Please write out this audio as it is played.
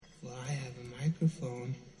Well, I have a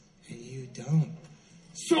microphone, and you don't.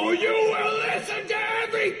 So you will listen to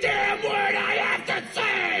every damn word I have to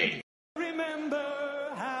say!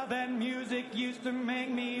 Remember how that music used to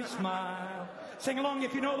make me smile. Sing along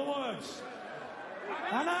if you know the words.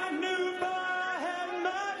 And I knew if I had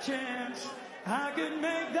my chance, I could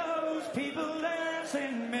make those people dance,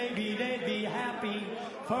 and maybe they'd be happy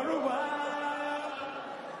for a while.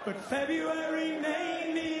 But February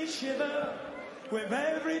made me shiver with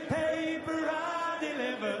every paper I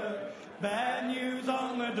deliver. Bad news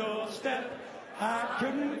on the doorstep, I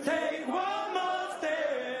couldn't take one more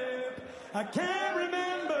step. I can't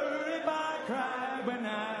remember if I cried when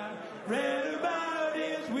I read about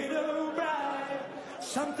his widow bride.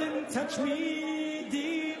 Something touched me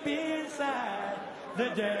deep inside the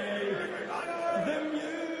day the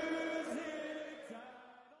music.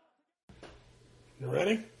 You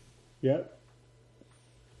ready? Yep.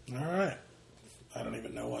 All right. I don't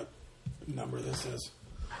even know what number this is.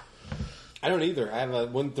 I don't either. I have a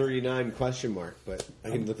 139 question mark, but I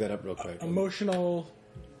can look that up real quick. Emotional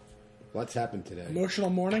What's happened today?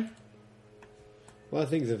 morning? A lot of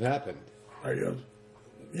things have happened. Are you?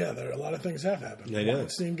 Yeah, there are a lot of things have happened. I know.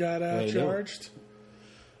 Weinstein got I know. charged.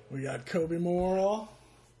 We got Kobe Memorial.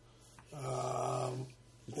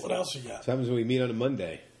 What else you got? This happens when we meet on a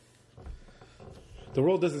Monday. The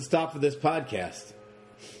world doesn't stop for this podcast.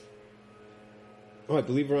 Oh, I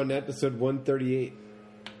believe we're on episode 138.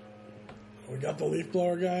 We got the leaf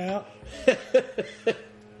blower guy out.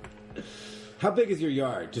 How big is your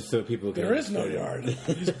yard? Just so people can There is no understand.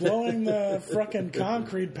 yard. He's blowing the frickin'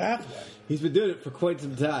 concrete pathway. He's been doing it for quite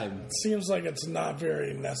some time. It seems like it's not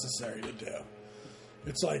very necessary to do.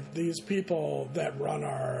 It's like these people that run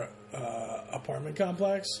our apartment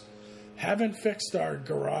complex haven't fixed our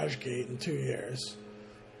garage gate in 2 years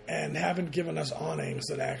and haven't given us awnings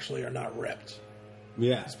that actually are not ripped.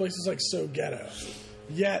 Yeah. This place is like so ghetto.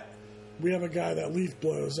 Yet, we have a guy that leaf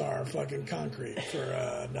blows our fucking concrete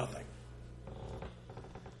for nothing.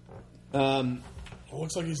 It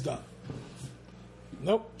looks like he's done.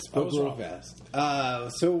 Nope. I Spoke was a little wrong. fast.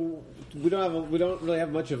 So we don't really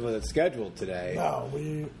have much of a schedule today. No,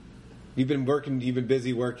 we've You've been working. You've been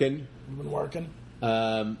busy working. been working.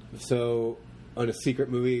 So on a secret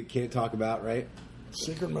movie you can't talk about, right?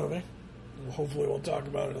 Secret movie. Hopefully we'll talk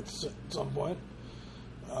about it at some point.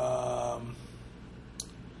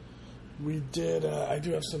 We did. I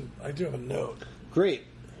do have a note. Great.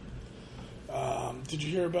 Did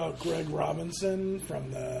you hear about Greg Robinson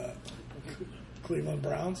from the Cleveland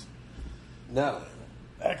Browns? No.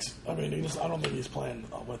 I don't think he's playing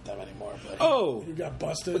with them anymore. But Oh! he got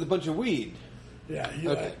busted With a bunch of weed. Yeah,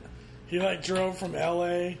 Okay. he drove from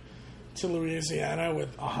L.A. to Louisiana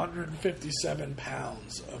with 157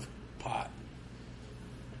 pounds of pot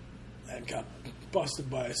and got busted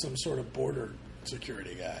by some sort of border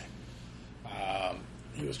security guy.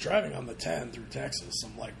 He was driving on the 10 through Texas,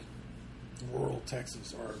 some like rural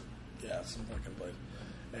Texas or some fucking place,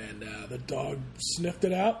 and the dog sniffed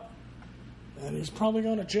it out, and he's probably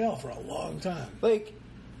going to jail for a long time. Like,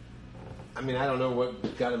 I mean, I don't know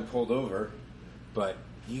what got him pulled over, but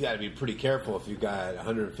you got to be pretty careful if you got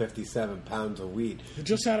 157 pounds of weed. He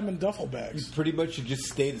just had him in duffel You bags. pretty much should just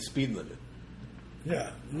stay the speed limit.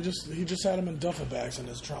 Yeah, he just had him in duffel bags in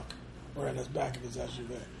his trunk or in his back of his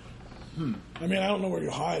SUV. I mean, I don't know where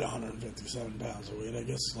you hide 157 pounds of weed. I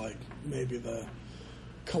guess like maybe the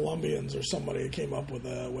Colombians or somebody came up with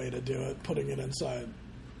a way to do it, putting it inside.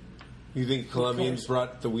 You think Colombians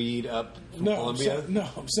brought the weed up from No, Colombia?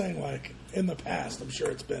 I'm saying like in the past. I'm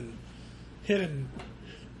sure it's been hidden.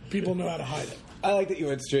 People know how to hide it. I like that you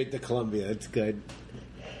went straight to Colombia. It's good.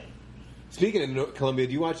 Speaking of Colombia,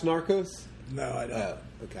 do you watch Narcos? No, I don't. Oh,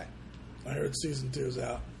 okay. I heard season 2 is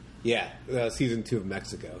out. Yeah, season 2 of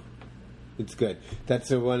Mexico. It's good. That's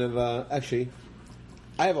one of actually.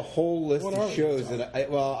 I have a whole list What are of we shows talking? that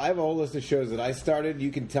I have a whole list of shows that I started.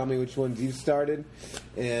 You can tell me which ones you started,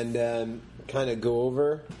 and kind of go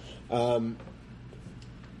over. I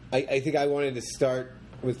think I wanted to start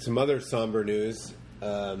with some other somber news.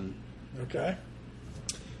 Okay.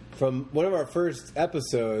 From one of our first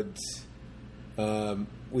episodes,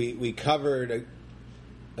 we covered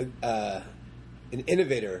an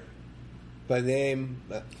innovator by name,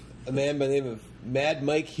 a man by the name of Mad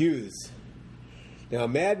Mike Hughes. Now,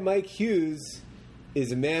 Mad Mike Hughes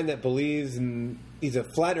is a man that believes he's a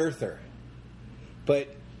flat earther. But,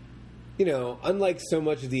 you know, unlike so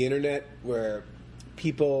much of the internet where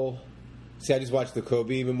people... See, I just watched the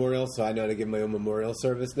Kobe Memorial, so I know how to give my own memorial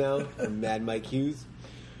service now. I'm Mad Mike Hughes.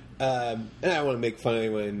 And I don't want to make fun of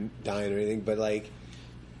anyone dying or anything, but, like,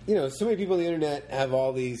 you know, so many people on the internet have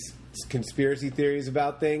all these conspiracy theories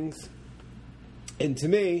about things. And to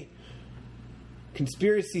me,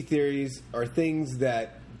 conspiracy theories are things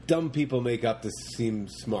that dumb people make up to seem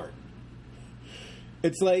smart.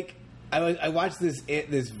 It's like I watched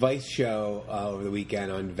this Vice show over the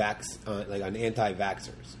weekend on on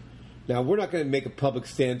anti-vaxxers. Now, we're not going to make a public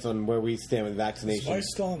stance on where we stand with vaccination. Is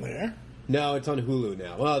Vice still on there? No, it's on Hulu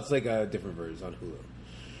now. Well, it's like a different version. It's on Hulu.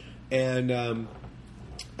 And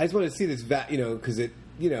I just want to see this, because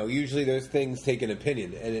usually those things take an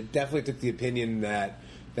opinion. And it definitely took the opinion that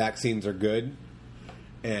vaccines are good.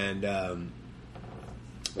 And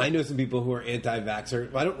I know some people who are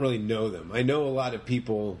anti-vaxxer. I don't really know them. I know a lot of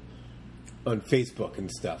people on Facebook and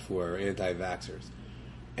stuff who are anti-vaxxers.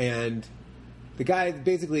 And the guy,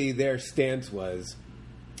 basically their stance was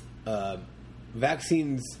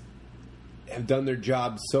vaccines have done their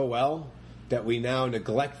job so well that we now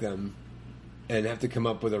neglect them and have to come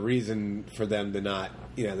up with a reason for them to not,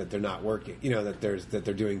 that they're not working, that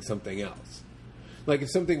they're doing something else. Like if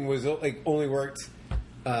something was like only worked,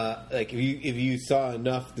 like if you saw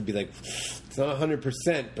enough to be like, it's not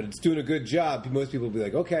 100%, but it's doing a good job, most people would be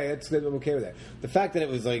like, okay, that's good, I'm okay with that. The fact that it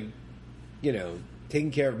was like,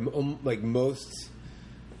 taking care of like most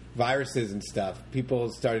viruses and stuff, people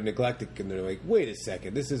started neglecting it, and they're like, wait a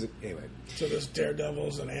second, this isn't... Anyway. So there's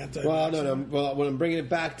daredevils and anti-vaxxers? Well, no. Well, what I'm bringing it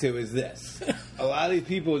back to is this. A lot of these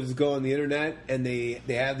people just go on the internet, and they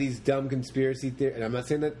have these dumb conspiracy theories, and I'm not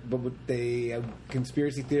saying that, but they have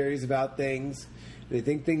conspiracy theories about things. They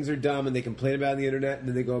think things are dumb, and they complain about it on the internet, and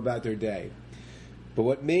then they go about their day. But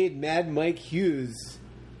what made Mad Mike Hughes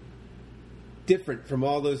different from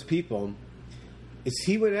all those people is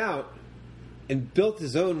he went out and built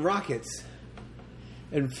his own rockets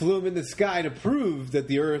and flew them in the sky to prove that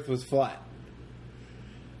the Earth was flat.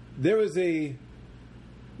 There was a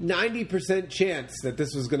 90% chance that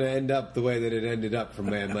this was going to end up the way that it ended up for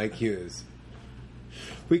Mad Mike Hughes.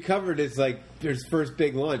 We covered his first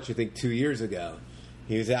big launch, I think, 2 years ago.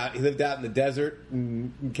 He lived out in the desert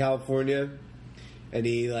in California, and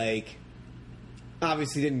he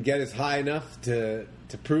obviously didn't get as high enough to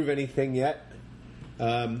prove anything yet.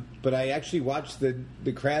 But I actually watched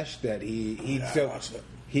the crash that I watched it.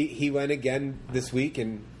 He went again this week,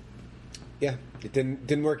 and yeah, it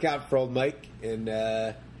didn't work out for old Mike. And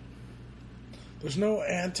there's no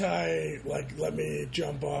let me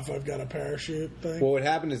jump off, I've got a parachute thing. Well, what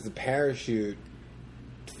happened is the parachute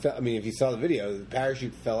fell, if you saw the video, the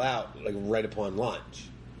parachute fell out right upon launch.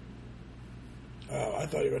 Oh, I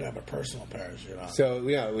thought he would have a personal parachute on. So,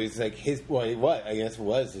 it was like I guess it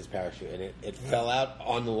was his parachute, and it fell out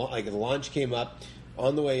on the the launch came up,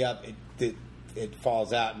 on the way up, it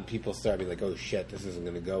falls out, and people start being like, oh shit, this isn't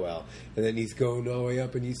going to go well. And then he's going all the way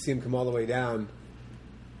up, and you see him come all the way down.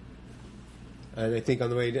 And I think on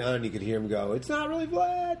the way down, you could hear him go, it's not really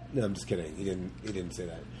flat. No, I'm just kidding. He didn't say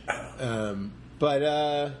that. But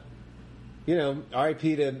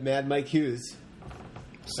R.I.P. to Mad Mike Hughes.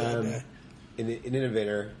 An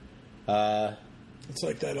innovator. It's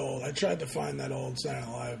like that old... I tried to find that old Saturday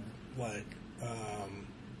Night Live,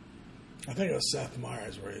 I think it was Seth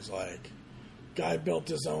Meyers, where he's like, guy built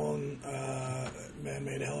his own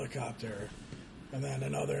man-made helicopter, and then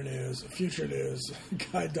in other news, future news,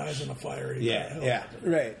 guy dies in a fire. Yeah,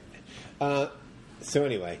 right. So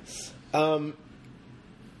anyway,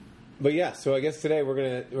 but yeah, so I guess today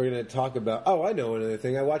we're gonna talk about. Oh, I know another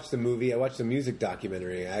thing. I watched a movie. I watched a music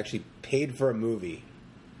documentary. I actually paid for a movie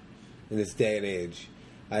in this day and age.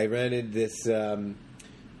 I rented this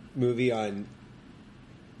movie on.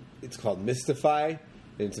 It's called Mystify, and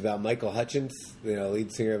it's about Michael Hutchence,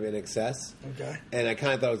 lead singer of INXS. Okay. And I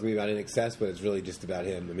kind of thought it was going to be about INXS, but it's really just about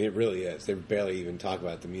him. It really is. They barely even talk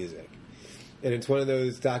about the music. And it's one of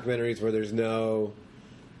those documentaries where there's no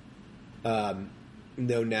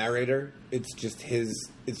narrator. It's just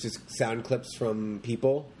sound clips from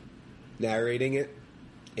people narrating it,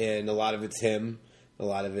 and a lot of it's him. A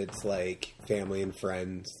lot of it's family and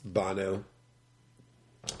friends. Bono.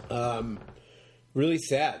 Really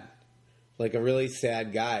sad. A really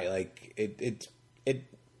sad guy. It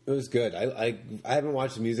was good. I haven't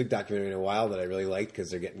watched a music documentary in a while that I really liked because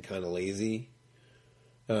they're getting kind of lazy.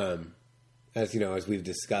 As we've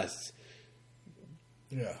discussed,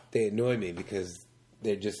 yeah, they annoy me because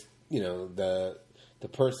they're just the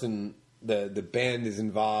person, the band is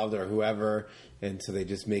involved or whoever, and so they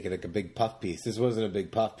just make it a big puff piece. This wasn't a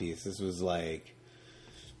big puff piece. This was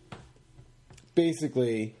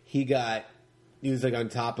basically he was on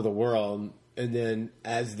top of the world, and then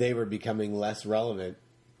as they were becoming less relevant,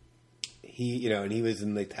 he was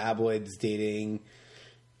in the tabloids dating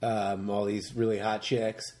all these really hot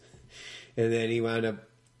chicks, and then he wound up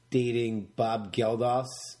dating Bob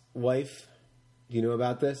Geldof's wife. Do you know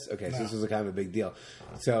about this? Okay, so this was a kind of a big deal.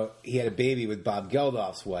 So he had a baby with Bob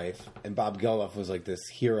Geldof's wife, and Bob Geldof was like this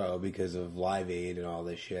hero because of Live Aid and all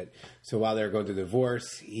this shit. So while they were going through the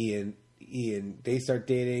divorce, he and they start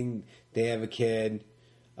dating. They have a kid,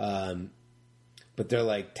 but they're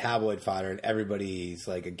like tabloid fodder, and everybody's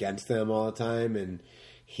like against them all the time. And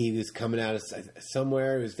he was coming out of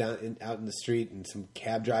somewhere. He was out in the street, and some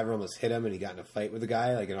cab driver almost hit him, and he got in a fight with a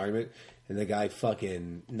guy, like an argument, and the guy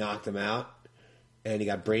fucking knocked him out. And he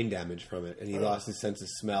got brain damage from it, and he lost his sense of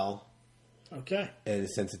smell, and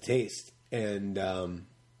his sense of taste, and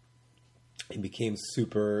he became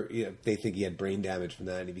super. They think he had brain damage from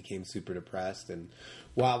that, and he became super depressed. And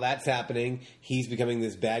while that's happening, he's becoming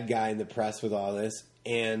this bad guy in the press with all this,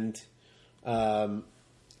 and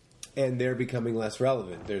they're becoming less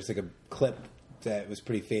relevant. There's like a clip that was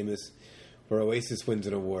pretty famous where Oasis wins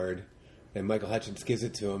an award, and Michael Hutchence gives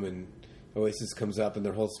it to him, and Oasis comes up, and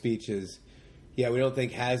their whole speech is, yeah, we don't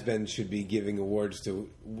think has-been should be giving awards to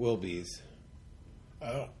will-be's.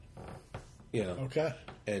 Oh. Okay.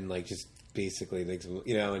 And, like, just basically, like,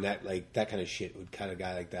 and that, like, that kind of shit would cut a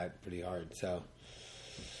guy like that pretty hard. So,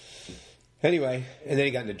 anyway, and then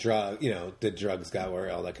he got into the drugs got where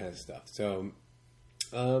all that kind of stuff. So,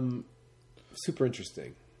 super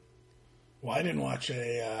interesting. Well, I didn't watch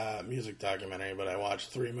a music documentary, but I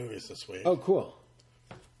watched 3 movies this week. Oh, cool.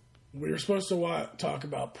 We were supposed to talk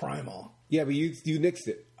about Primal. Yeah, but you nixed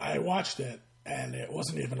it. I watched it, and it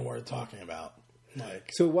wasn't even worth talking about.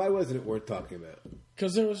 So why wasn't it worth talking about?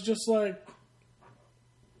 Because it was just like,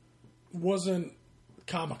 wasn't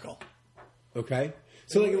comical. Okay.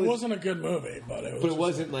 So like it wasn't a good movie, but it was. But it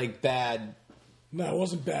wasn't like bad. No, it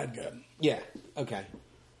wasn't bad good. Yeah. Okay.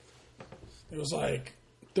 It was like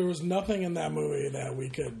there was nothing in that movie that we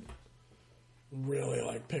could really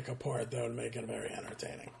like pick apart that would make it very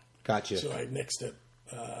entertaining. Gotcha. So I nixed it.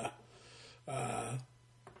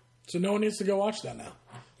 So no one needs to go watch that now.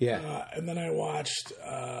 Yeah. And then I watched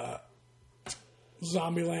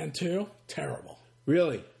Zombieland 2. Terrible.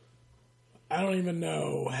 Really? I don't even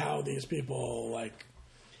know how these people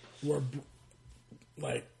were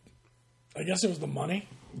I guess it was the money.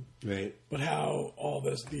 Right. But how all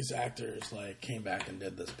these actors came back and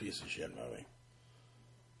did this piece of shit movie.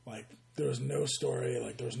 There was no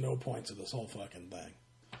story, there was no point to this whole fucking thing.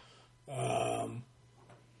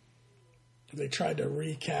 They tried to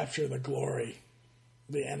recapture the glory,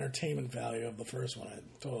 the entertainment value of the first one. I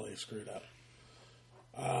totally screwed up.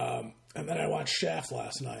 And then I watched Shaft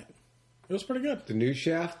last night. It was pretty good. The new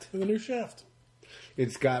Shaft? The new Shaft.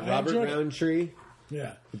 It's got Robert Roundtree.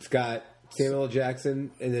 Yeah. It's got Samuel L.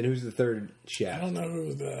 Jackson. And then who's the third Shaft? I don't know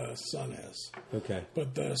who the son is. Okay.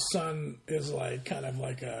 But the son is kind of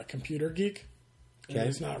like a computer geek. Okay. And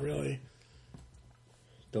he's not really...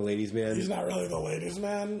 The ladies' man? He's not really the ladies'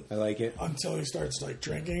 man. I like it. Until he starts,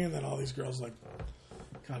 drinking, and then all these girls,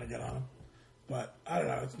 kind of get on him. But, I don't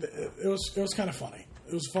know. It was kind of funny.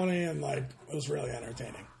 It was funny, and, it was really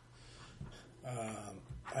entertaining.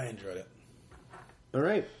 I enjoyed it. All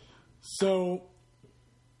right. So,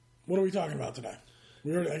 what are we talking about today?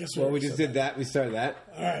 We just did that. We started that.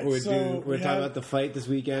 All right. We're talking about the fight this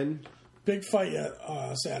weekend. Big fight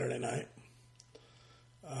Saturday night.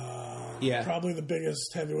 Yeah. Probably the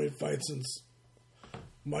biggest heavyweight fight since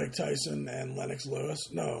Mike Tyson and Lennox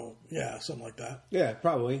Lewis. No, yeah, something like that. Yeah,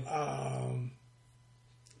 probably.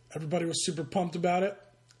 Everybody was super pumped about it,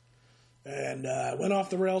 and went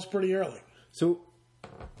off the rails pretty early. So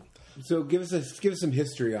give us some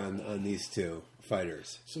history on these two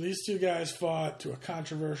fighters. So these two guys fought to a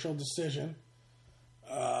controversial decision.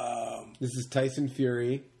 This is Tyson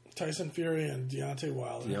Fury. Tyson Fury and Deontay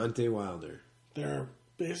Wilder. Deontay Wilder. They're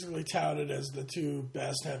basically touted as the two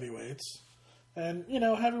best heavyweights. And,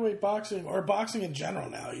 heavyweight boxing, or boxing in general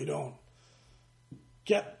now, you don't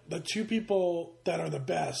get the two people that are the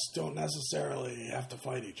best don't necessarily have to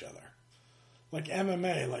fight each other. Like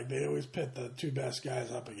MMA, they always pit the two best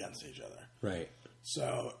guys up against each other. Right.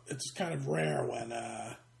 So it's kind of rare when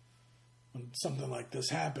something like this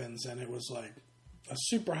happens, and it was a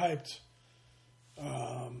super hyped.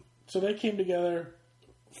 So they came together,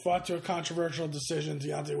 fought to a controversial decision.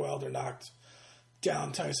 Deontay Wilder knocked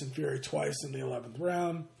down Tyson Fury twice in the 11th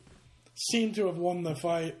round. Seemed to have won the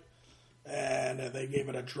fight, and they gave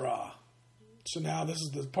it a draw. So now this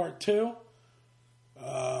is the part 2.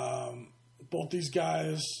 Both these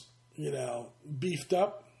guys, beefed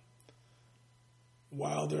up.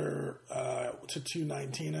 Wilder to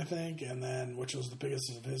 219, I think, and then which was the biggest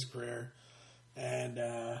of his career, and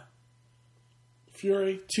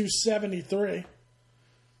Fury 273,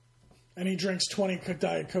 and he drinks 20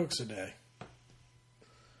 Diet Cokes a day,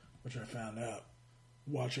 which I found out.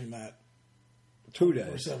 watching that. Who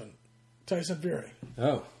does? 7. Tyson Fury.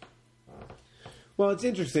 Oh. Well, it's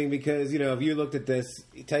interesting because, if you looked at this,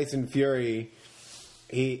 Tyson Fury,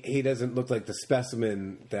 he doesn't look like the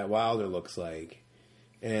specimen that Wilder looks like.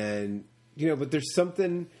 And, but there's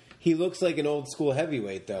something... He looks like an old school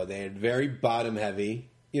heavyweight, though. They're very bottom heavy.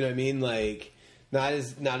 You know what I mean? Like, not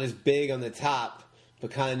as big on the top,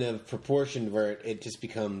 but kind of proportioned where it just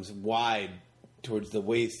becomes wide towards the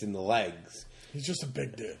waist and the legs. He's just a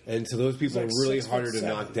big dude. And so those people He's like are really 6'7". harder to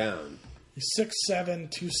knock down. He's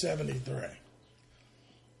 6'7", 273.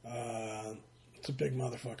 It's a big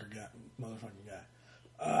motherfucking guy.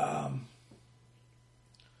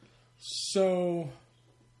 So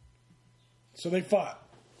they fought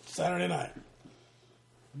Saturday night.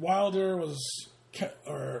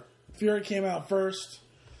 Fury came out first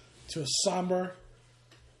to a somber.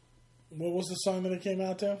 What was the song that he came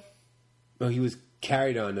out to? Oh, he was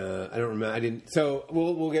carried on. I don't remember. I didn't. So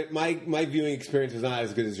we'll get my viewing experience was not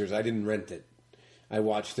as good as yours. I didn't rent it. I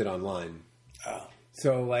watched it online. Oh.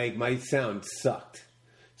 So my sound sucked.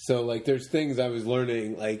 So there's things I was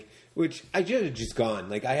learning which I should have just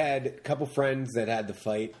gone. I had a couple friends that had the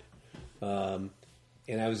fight, and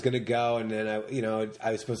I was gonna go, and then I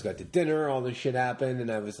was supposed to go out to dinner. All this shit happened, and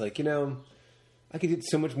I was like, I could get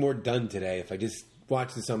so much more done today if I just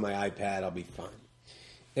watch this on my iPad. I'll be fine.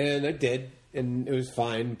 And I did, and it was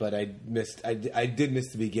fine. But I did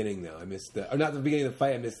miss the beginning though. I missed not the beginning of the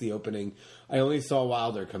fight. I missed the opening. I only saw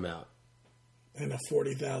Wilder come out. And a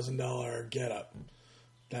 $40,000 getup.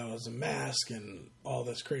 That was a mask and all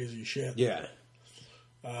this crazy shit. Yeah.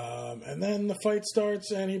 And then the fight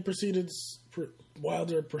starts, and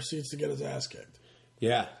Wilder proceeds to get his ass kicked.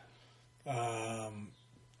 Yeah.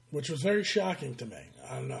 Which was very shocking to me.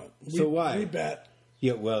 I don't know. So why? We bet.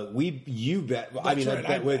 Yeah, well, you bet. Well, I That's mean, right, I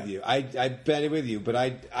bet I with bet. you. I bet it with you, but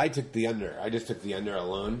I took the under. I just took the under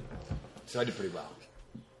alone, so I did pretty well.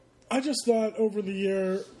 I just thought over the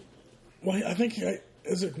year. Well, I think.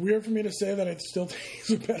 Is it weird for me to say that I still think he's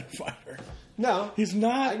a better fighter? No, He's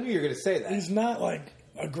not. I knew you were going to say that. He's not like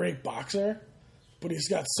a great boxer, but he's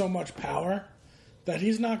got so much power that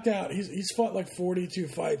he's knocked out. He's fought 42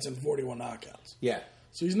 fights and 41 knockouts. Yeah.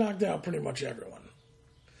 So he's knocked out pretty much everyone.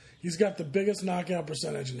 He's got the biggest knockout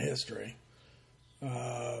percentage in history.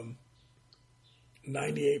 98%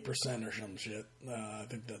 or some shit. I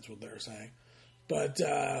think that's what they were saying. But,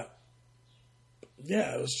 yeah,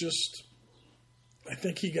 it was just... I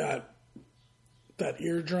think he got that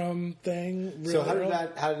eardrum thing really So early.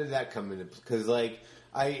 how did that come into? Because I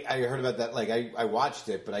heard about that. I watched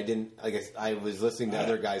it, but I didn't. I was listening to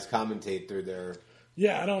other guys commentate through their.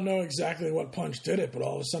 Yeah, I don't know exactly what punch did it, but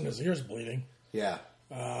all of a sudden his ear's bleeding. Yeah.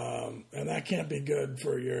 And that can't be good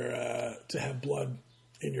for your to have blood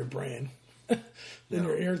in your brain, in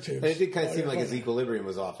your ear tubes. And it did kind of seem like his equilibrium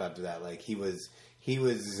was off after that. He was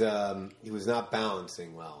not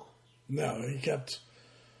balancing well. No, he kept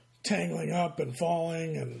tangling up and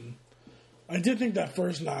falling, and I did think that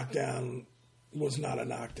first knockdown was not a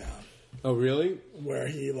knockdown. Oh, really? Where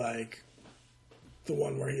he the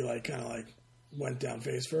one where he kind of went down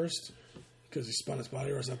face first because he spun his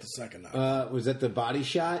body, or was that the second knockdown? Was that the body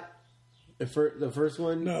shot? The first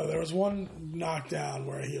one? No, there was one knockdown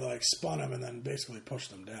where he spun him and then basically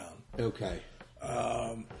pushed him down. Okay.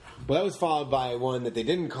 Well, that was followed by one that they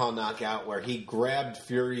didn't call knockout, where he grabbed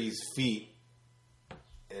Fury's feet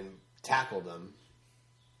and tackled him.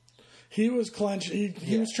 He was clenched.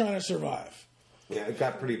 He was trying to survive. Yeah, it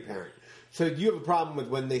got pretty apparent. So do you have a problem with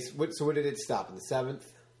when they... So when did it stop? In the 7th?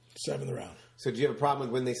 7th round. So do you have a problem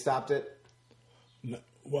with when they stopped it? No,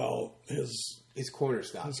 well, his corner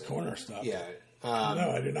stopped His it. corner stopped Yeah. it.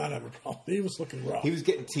 No, I do not have a problem. He was looking rough. He was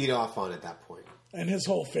getting teed off on at that point. And his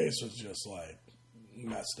whole face was just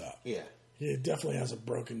messed up. Yeah. He definitely has a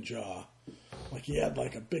broken jaw. He had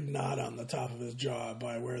a big knot on the top of his jaw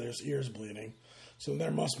by where his ear's bleeding. So there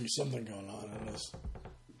must be something going on in his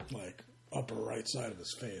upper right side of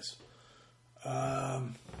his face.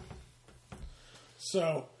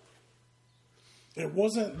 So it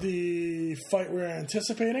wasn't the fight we were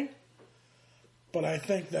anticipating, but I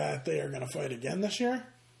think that they are going to fight again this year.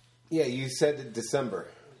 Yeah, you said December.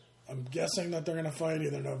 I'm guessing that they're going to fight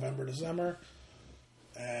either November, December,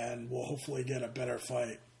 and we'll hopefully get a better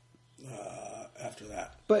fight after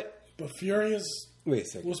that. But Fury wait a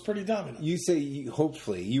second. was pretty dominant. You say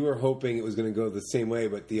hopefully. You were hoping it was going to go the same way,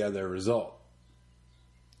 but the other result.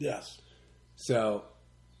 Yes. So,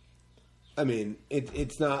 I mean,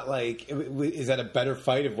 it's not is that a better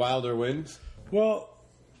fight if Wilder wins? Well,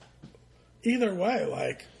 either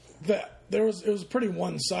way, it was pretty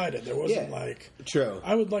one-sided. There wasn't True.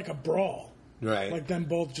 I would like a brawl. Right. Them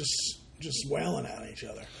both just just wailing at each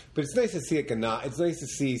other. But it's nice to see it's nice to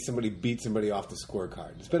see somebody beat somebody off the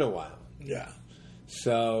scorecard. It's been a while. Yeah.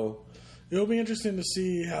 So It'll be interesting to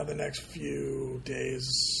see how the next few days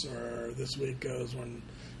or this week goes when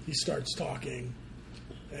he starts talking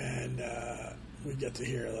and we get to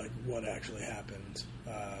hear like what actually happened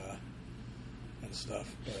and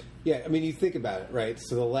stuff. But yeah, I mean, you think about it, right?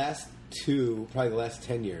 So the last probably the last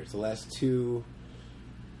 10 years, the last two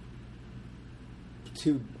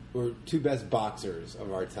best boxers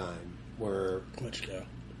of our time were Klitschko.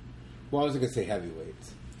 Well, I wasn't going to say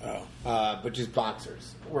heavyweights. Oh. But just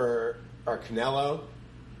boxers are Canelo,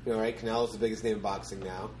 right? Canelo's the biggest name in boxing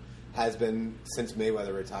now. Has been since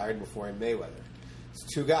Mayweather retired. Before him, Mayweather. It's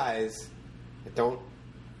two guys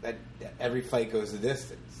that every fight goes the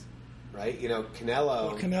distance, right? Canelo.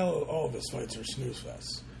 Well, Canelo, all of his fights are snooze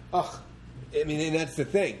fests. Oh, I mean, and that's the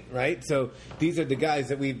thing, right? So these are the guys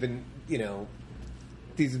that we've been,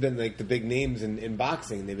 these have been like the big names in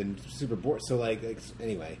boxing. They've been super bored. So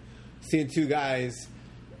anyway, seeing two guys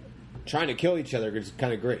trying to kill each other is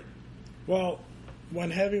kind of great. Well,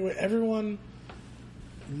 when everyone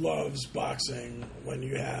loves boxing when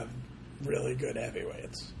you have really good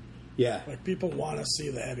heavyweights. Yeah, like people want to see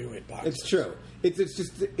the heavyweight boxers. It's true. It's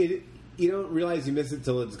just you don't realize you miss it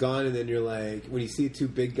till it's gone, and then you're like, when you see two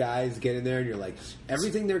big guys get in there, and you're like,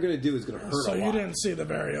 everything they're going to do is going to hurt. So a lot. You didn't see the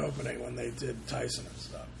very opening when they did Tyson and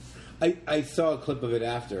stuff. I saw a clip of it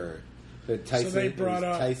after. Tyson, so they brought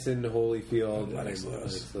up Tyson, Holyfield, and Lennox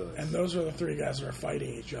Lewis. And those were the three guys that were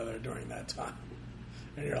fighting each other during that time.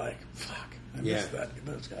 And you're like, fuck, I missed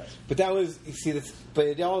those guys. But that was, you see, but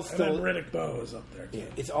it all still... And then Riddick Bowe was up there, too. Yeah,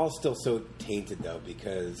 it's all still so tainted, though,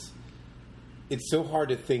 because it's so hard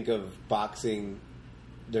to think of boxing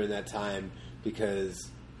during that time, because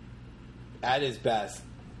at his best,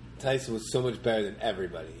 Tyson was so much better than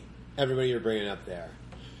everybody. Everybody you're bringing up there.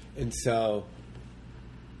 And so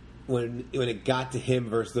when it got to him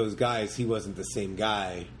versus those guys, he wasn't the same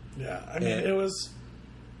guy. Yeah, I mean,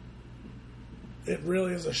 it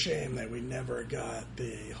really is a shame that we never got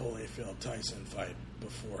the Holyfield-Tyson fight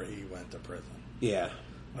before he went to prison. Yeah.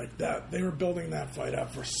 Like that, they were building that fight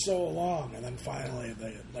up for so long, and then finally,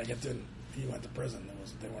 he went to prison.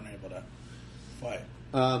 They weren't able to fight.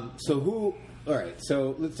 All right,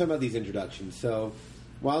 so let's talk about these introductions. So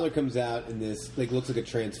Wilder comes out in this, looks like a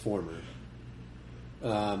transformer.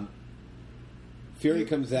 Fury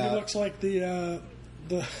comes out. He looks like the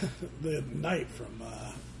knight from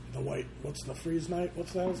the White. What's the Freeze Knight?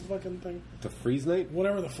 What's that fucking thing? The Freeze Knight?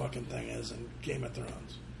 Whatever the fucking thing is in Game of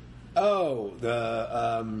Thrones. Oh,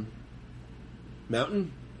 the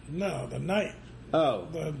Mountain? No, the Knight. Oh,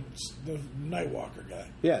 the Nightwalker guy.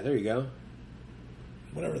 Yeah, there you go.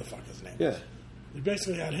 Whatever the fuck his name Yeah. is. You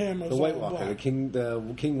basically had him. The White Walker, the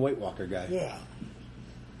King White Walker guy. Yeah.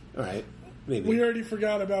 All right, maybe. We already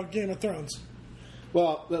forgot about Game of Thrones.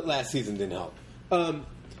 Well, that last season didn't help.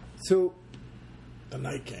 So the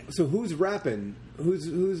Night King. So who's rapping? I don't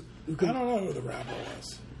know who the rapper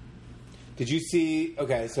was. Did you see?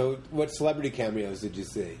 Okay, so what celebrity cameos did you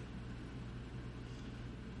see?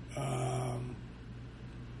 I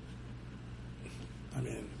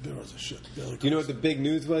mean, there was a shit. Do you know what the big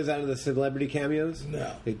news was out of the celebrity cameos?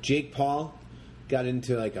 No. Jake Paul got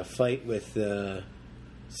into a fight with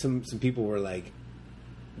some people were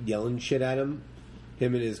yelling shit at him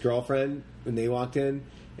and his girlfriend when they walked in,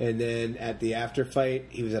 and then at the after fight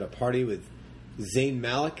he was at a party with Zayn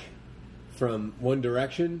Malik from One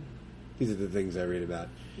Direction. These are the things I read about.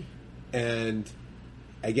 And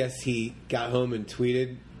I guess he got home and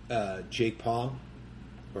tweeted Jake Paul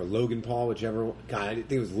or Logan Paul, whichever one. God, I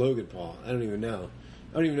think it was Logan Paul. I don't even know.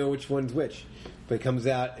 I don't even know which one's which. But he comes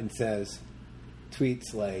out and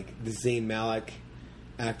tweets like, the Zayn Malik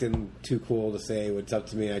acting too cool to say what's up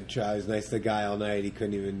to me. I was nice to the guy all night. He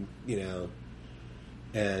couldn't even,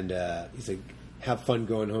 And he's like, have fun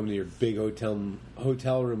going home to your big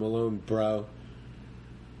hotel room alone, bro.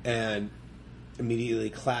 And immediately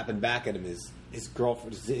clapping back at him his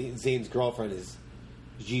girlfriend, Zayn's girlfriend, is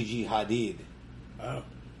Gigi Hadid. Oh.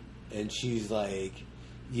 And she's like,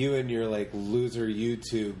 you and your loser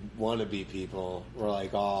YouTube wannabe people were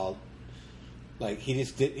all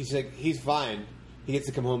he's like, he's fine. He gets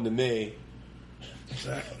to come home to me.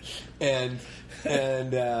 Exactly. And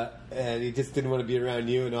he just didn't want to be around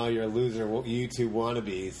you and all your loser YouTube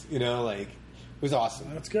wannabes. It was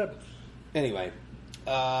awesome. That's good. Anyway,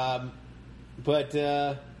 but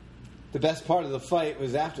the best part of the fight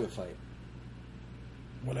was after the fight.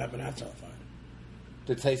 What happened after the fight?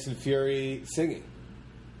 The Tyson Fury singing.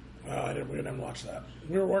 We didn't watch that.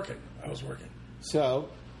 We were working. I was working. So,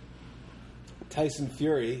 Tyson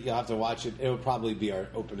Fury, you'll have to watch it. It'll probably be our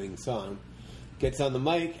opening song. Gets on the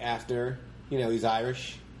mic after, he's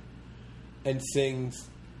Irish, and sings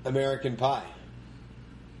American Pie.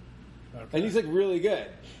 Okay. And he's like really good.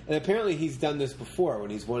 And apparently he's done this before when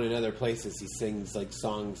he's won in other places. He sings like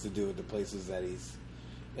songs to do with the places that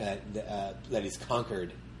he's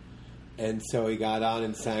conquered. And so he got on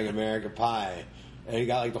and sang American Pie. And he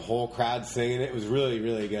got like the whole crowd singing it. It was really,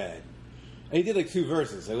 really good. And he did like 2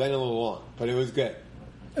 verses. It went a little long, but it was good.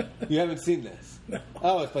 You haven't seen this? No.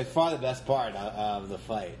 Oh, it's by far the best part of the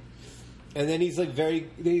fight. And then he's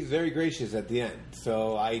he's very gracious at the end.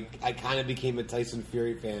 So I kind of became a Tyson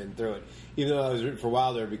Fury fan through it, even though I was rooting for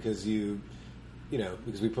Wilder because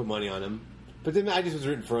because we put money on him. But then I just was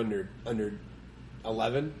rooting for under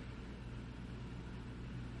 11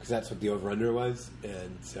 because that's what the over under was,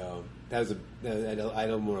 and so that was I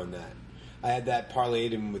know more on that. I had that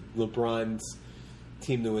parlayed in with LeBron's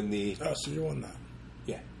team to win the. Oh, so you won that?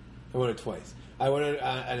 Yeah, I won it twice. I won it,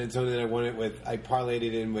 and so then I won it I parlayed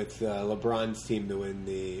it in with LeBron's team to win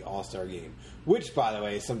the All-Star game, which, by the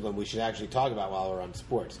way, is something we should actually talk about while we're on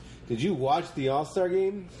sports. Did you watch the All-Star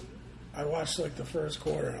game? I watched like the first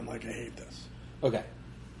quarter, and I'm like, I hate this. Okay.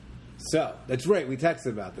 So, that's right, we texted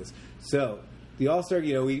about this. So, the All-Star,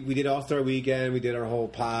 we did All-Star Weekend, we did our whole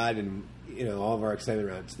pod, and, all of our excitement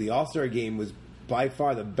around it. So the All-Star game was by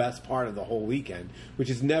far the best part of the whole weekend, which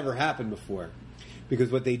has never happened before. Because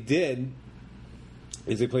what they did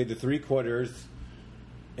is they played the 3 quarters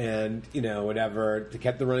and, whatever. They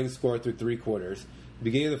kept the running score through 3 quarters. The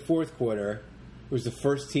beginning of the 4th quarter was the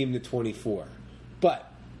first team to 24.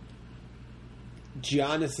 But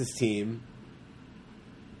Giannis' team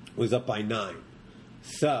was up by 9.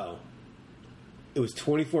 So it was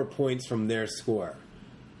 24 points from their score.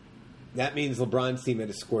 That means LeBron's team had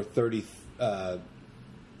to score 33.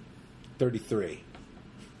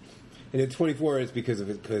 And the 24 is because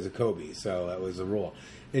of Kobe, so that was the rule.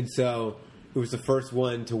 And so it was the first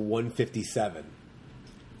one to 157.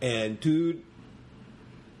 And dude,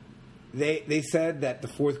 they said that the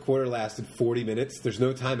 4th quarter lasted 40 minutes. There's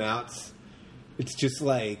no timeouts. It's just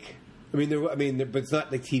like but it's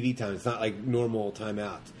not like TV time. It's not like normal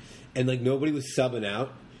timeouts. And like nobody was subbing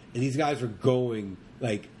out, and these guys were going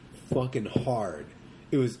like fucking hard.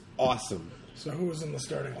 It was awesome. So who was in the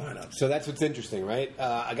starting lineup? So that's what's interesting, right?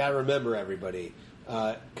 I gotta remember everybody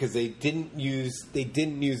because they didn't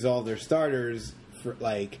use all their starters for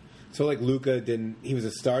Luka didn't. He was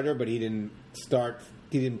a starter, but he didn't start.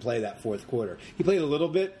 He didn't play that 4th quarter. He played a little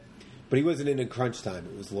bit, but he wasn't in crunch time.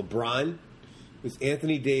 It was LeBron. It was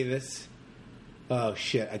Anthony Davis. Oh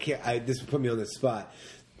shit! I can't. This would put me on the spot.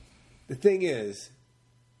 The thing is,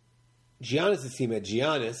 Giannis' team had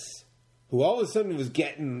Giannis, who all of a sudden was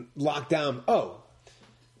getting locked down. Oh,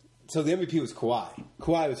 so the MVP was Kawhi.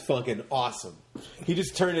 Kawhi was fucking awesome. He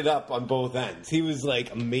just turned it up on both ends. He was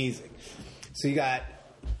like amazing. So you got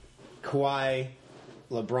Kawhi,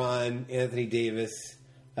 LeBron, Anthony Davis,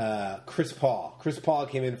 Chris Paul. Chris Paul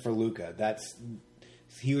came in for Luka.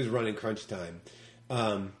 He was running crunch time.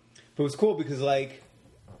 But it was cool because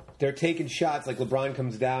they're taking shots. Like LeBron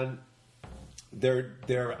comes down. They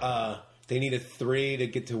need a 3 to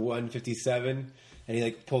get to 157, and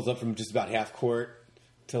he pulls up from just about half court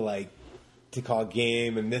to call a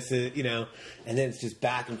game, and miss it, and then it's just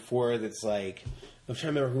back and forth. It's I'm trying to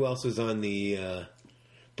remember who else was on the,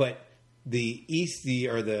 but the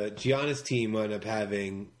Giannis team wound up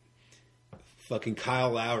having fucking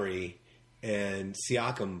Kyle Lowry and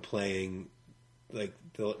Siakam playing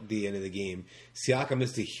the end of the game. Siakam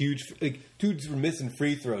missed a huge dudes were missing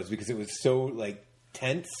free throws because it was so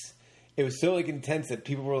tense. It was so intense that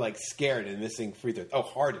people were scared and missing free throws. Oh,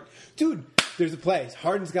 Harden, dude, there's a play.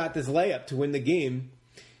 Harden's got this layup to win the game.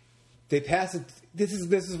 They pass it. This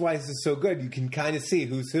is why this is so good. You can kind of see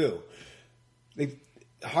who's who.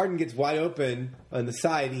 Harden gets wide open on the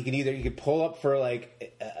side. He could pull up for a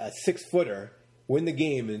 6-footer, win the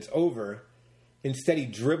game, and it's over. Instead, he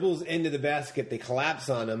dribbles into the basket. They collapse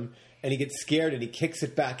on him, and he gets scared, and he kicks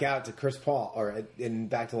it back out to Chris Paul and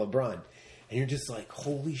back to LeBron. And you're just like,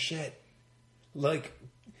 holy shit!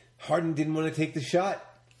 Harden didn't want to take the shot.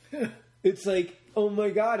 It's oh my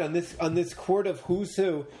god! On this court of who's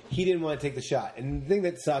who, he didn't want to take the shot. And the thing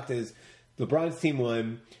that sucked is LeBron's team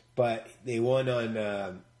won, but they won on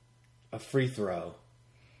a free throw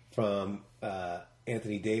from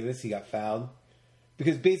Anthony Davis. He got fouled.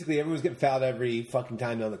 Because basically everyone's getting fouled every fucking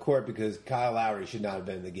time down the court because Kyle Lowry should not have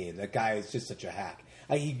been in the game. That guy is just such a hack.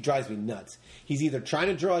 He drives me nuts. He's either trying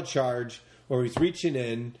to draw a charge or he's reaching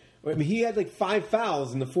in. He had 5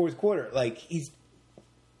 fouls in the 4th quarter.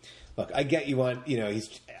 look, I get you want,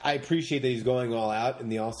 I appreciate that he's going all out in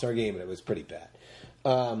the All-Star game, and it was pretty bad.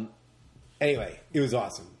 Anyway, it was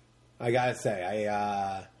awesome. I gotta say,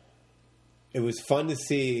 it was fun to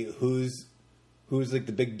see who's like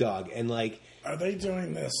the big dog, and like, are they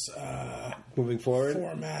doing this moving forward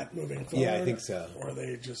format moving forward? Yeah, I think so. Or are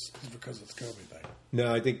they just because it's Kobe thing?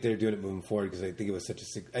 No, I think they're doing it moving forward because I think it was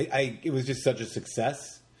it was just such a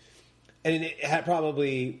success, and it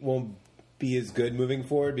probably won't be as good moving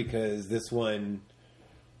forward because this one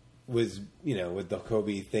was with the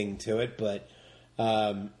Kobe thing to it. But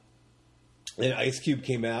and Ice Cube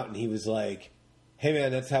came out and he was like, "Hey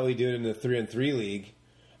man, that's how we do it in the 3-on-3 league.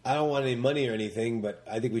 I don't want any money or anything, but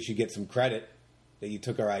I think we should get some credit that you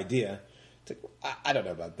took our idea." It's like, I don't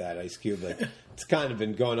know about that, Ice Cube. Like, it's kind of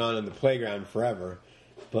been going on in the playground forever.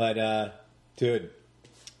 But, dude,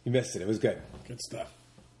 you missed it. It was good. Good stuff.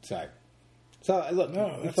 Sorry. So, look,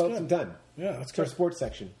 we filled some time. Yeah, that's our good. sports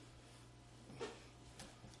section.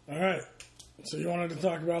 All right. So you wanted to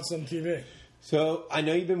talk about some TV. So, I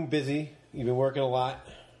know you've been busy. You've been working a lot.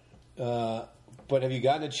 But have you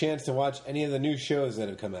gotten a chance to watch any of the new shows that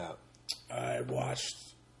have come out? I watched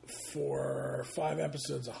 4 or 5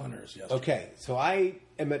 episodes of Hunters yesterday. Okay, so I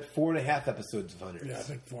am at 4.5 episodes of Hunters. Yeah, I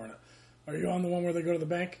think 4. Are you on the one where they go to the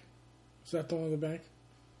bank? Is that the one with the bank?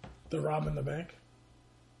 They're robbing the bank?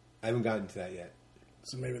 I haven't gotten to that yet.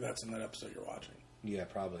 So maybe that's in that episode you're watching. Yeah,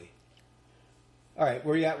 probably. All right,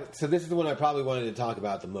 where you at? So this is the one I probably wanted to talk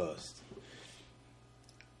about the most.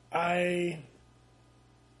 I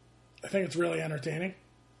think it's really entertaining.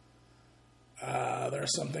 There are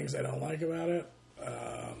some things I don't like about it.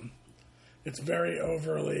 It's very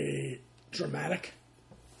overly dramatic.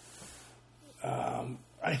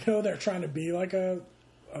 I know they're trying to be like a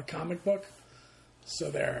comic book,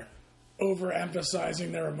 so they're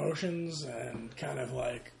overemphasizing their emotions and kind of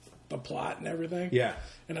like the plot and everything. Yeah.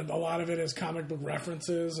 And a lot of it is comic book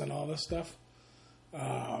references and all this stuff.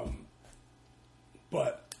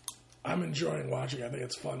 But I'm enjoying watching. I think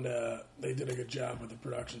it's fun they did a good job with the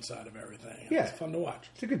production side of everything. Yeah. It's fun to watch.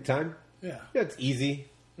 It's a good time. Yeah. Yeah, it's easy.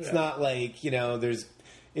 It's Yeah. not like,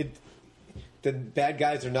 the bad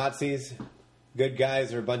guys are Nazis. Good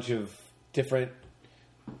guys are a bunch of different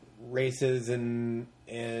races and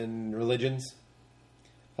religions.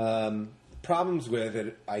 Problems with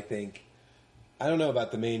it, I think. I don't know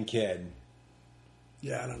about the main kid.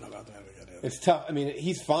 Yeah, I don't know about that either. It's tough. I mean,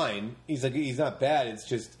 he's fine. He's not bad. It's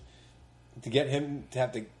just to get him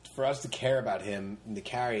for us to care about him and to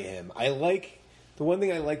carry him. The one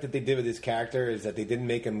thing I like that they did with his character is that they didn't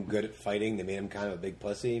make him good at fighting. They made him kind of a big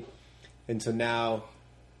pussy. And so now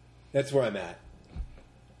that's where I'm at.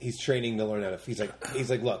 He's training to learn how to. He's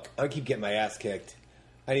like, look, I keep getting my ass kicked.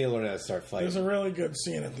 I need to learn how to start fighting. There's a really good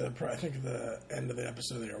scene at the end of the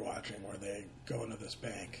episode that you're watching where they go into this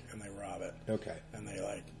bank and they rob it. Okay. And they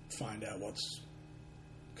find out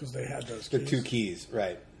because they had those The keys. 2 keys,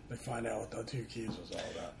 right? They find out what the 2 keys was all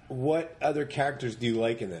about. What other characters do you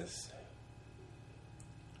like in this?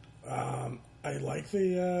 I like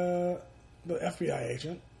the FBI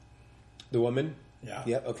agent. The woman? Yeah.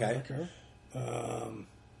 Yep, okay. I like her.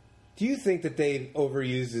 Do you think that they've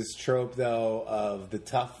overused this trope, though, of the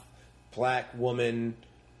tough black woman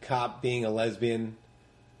cop being a lesbian?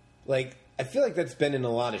 Like, I feel like that's been in a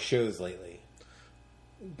lot of shows lately.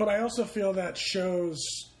 But I also feel that shows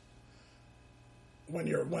when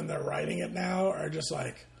they're writing it now are just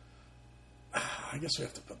like, I guess we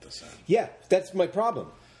have to put this in. Yeah, that's my problem.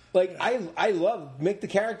 Like, I make the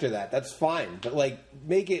character that's fine, but like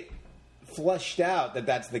make it fleshed out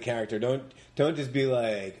that's the character. Don't just be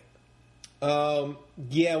like,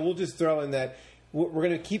 yeah, we'll just throw in that we're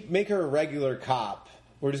gonna make her a regular cop.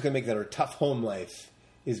 We're just gonna make that her tough home life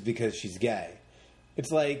is because she's gay.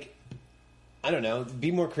 It's like, I don't know,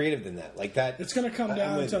 be more creative than that. Like that. It's going to come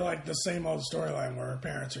down to like the same old storyline where her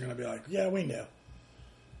parents are going to be like, yeah, we knew.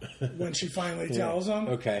 When she finally tells them.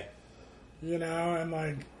 Okay. And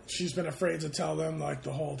like she's been afraid to tell them like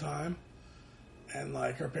the whole time. And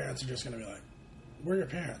like her parents are just going to be like, we're your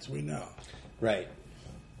parents. We know. Right.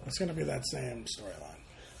 It's going to be that same storyline.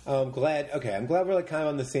 I'm glad we're like kind of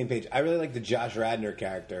on the same page. I really like the Josh Radnor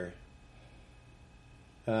character.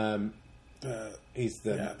 He's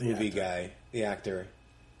the movie actor. guy, the actor.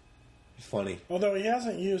 He's funny. Although he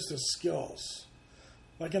hasn't used his skills.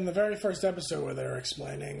 Like in the very first episode where they're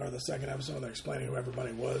explaining, or the second episode where they're explaining who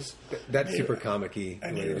everybody was. That's super comic-y.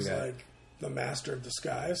 And he was like the master of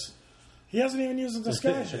disguise. He hasn't even used the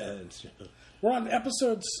disguise yet. That's true. We're on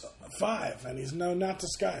episode 5, and he's not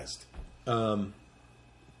disguised. But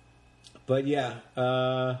yeah,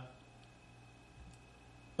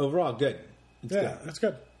 overall good. It's good. That's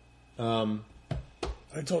good.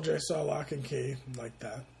 I told you I saw Lock and Key, like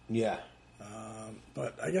that. Yeah.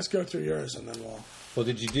 But I guess go through yours and then we'll... Well,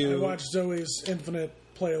 did you do... I watched Zoe's Infinite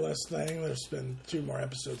playlist thing. There's been 2 more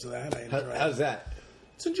episodes of that. I enjoyed it. How's that?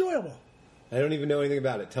 It's enjoyable. I don't even know anything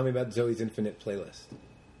about it. Tell me about Zoe's Infinite playlist.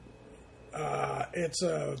 It's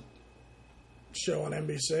a show on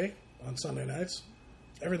NBC on Sunday nights.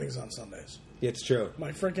 Everything's on Sundays. Yeah, it's true.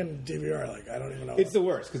 My freaking DVR, like, I don't even know. It's the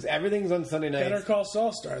worst because everything's on Sunday nights. Better Call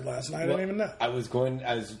Saul started last night. I don't even know. I was going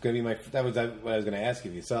to be my. That was what I was going to ask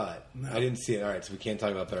if you saw it. No. I didn't see it. All right, so we can't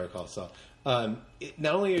talk about Better Call Saul.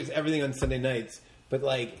 Not only is everything on Sunday nights, but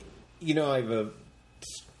like, you know, I have a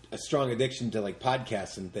strong addiction to like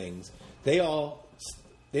podcasts and things. They all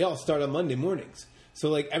start on Monday mornings. So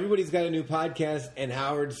like everybody's got a new podcast and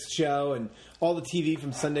Howard's show and all the TV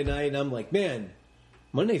from Sunday night, and I'm like, man,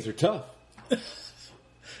 Mondays are tough.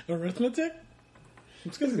 Arithmetic?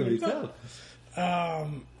 It's going to be tough.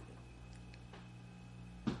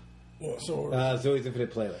 Zoe's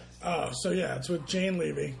Infinite playlist. Oh, so yeah, it's with Jane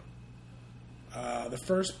Levy. The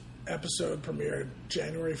first episode premiered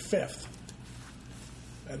January 5th.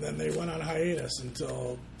 And then they went on hiatus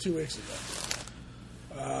until 2 weeks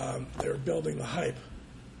ago. They were building the hype.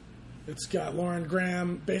 It's got Lauren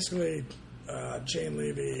Graham. Basically, Jane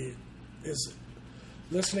Levy is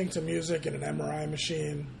listening to music in an MRI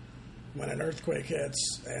machine when an earthquake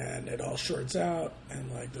hits and it all shorts out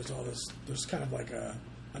and like there's kind of like a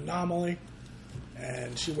anomaly,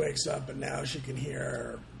 and she wakes up and now she can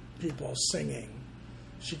hear people singing.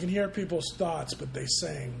 She can hear people's thoughts, but they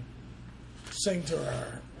sing to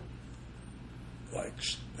her, like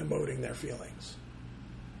emoting their feelings.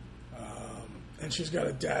 And she's got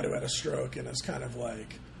a dad who had a stroke and is kind of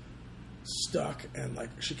like stuck, and like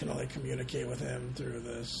she can only communicate with him through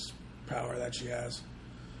this power that she has.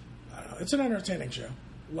 I don't know. It's an entertaining show.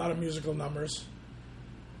 A lot of musical numbers.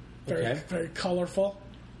 Very colorful.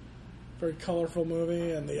 Very colorful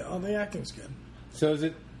movie, and the acting's good. So is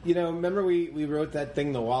it? You know, remember we wrote that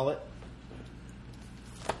thing, The Wallet.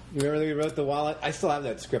 You remember that we wrote The Wallet? I still have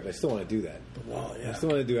that script. I still want to do that. The Wallet, yeah. I still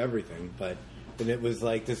want to do everything, but and it was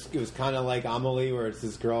like this. It was kind of like Amelie, where it's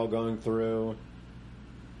this girl going through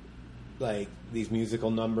like these musical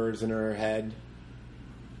numbers in her head.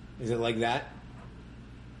 Is it like that?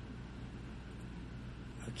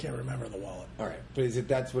 I can't remember The Wallet. All right, but is it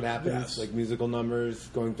that's what happens? Yes. Like musical numbers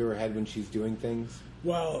going through her head when she's doing things?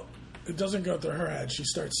 Well, it doesn't go through her head. She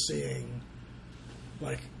starts seeing,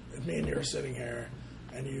 like, if me and you are sitting here,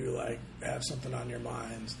 and you like have something on your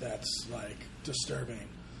mind that's like disturbing.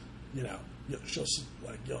 You know,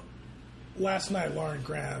 last night, Lauren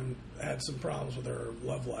Graham had some problems with her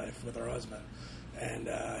love life with her husband, and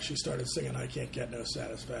she started singing "I Can't Get No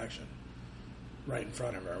Satisfaction" right in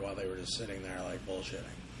front of her while they were just sitting there like bullshitting.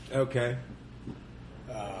 Okay.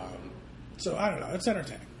 So I don't know. It's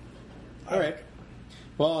entertaining. All right.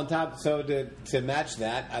 Well, on top, so to match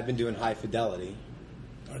that, I've been doing High Fidelity.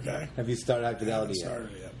 Okay. Have you started High Fidelity I haven't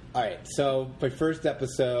started yet. All right. So my first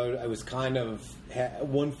episode, I was kind of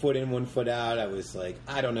 1 foot in, 1 foot out. I was like,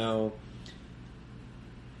 I don't know.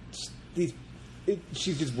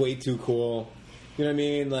 She's just way too cool. You know what I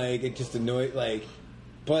mean? Like, it just annoyed. Like,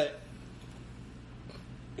 but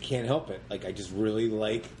I can't help it. Like, I just really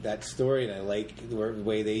like that story, and I like the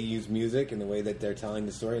way they use music and the way that they're telling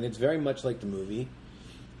the story. And it's very much like the movie.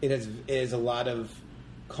 It has a lot of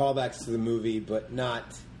callbacks to the movie, but not.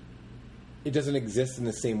 It doesn't exist in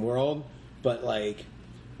the same world. But like,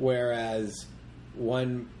 whereas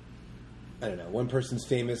one person's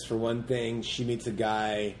famous for one thing, she meets a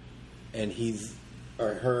guy, and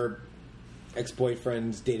her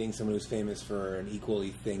ex-boyfriend's dating someone who's famous for an equally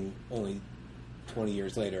thing only 20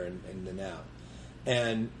 years later and now.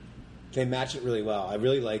 And they match it really well. I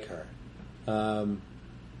really like her.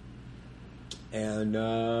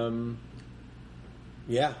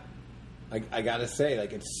 Yeah. I gotta say,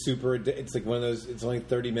 like, it's super, it's like one of those, it's only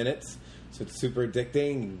 30 minutes, so it's super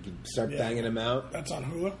addicting. You start banging them out. That's on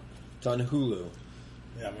Hulu? It's on Hulu.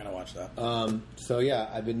 Yeah, I'm gonna watch that. So yeah,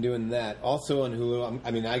 I've been doing that. Also on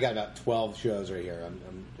Hulu, I got about 12 shows right here.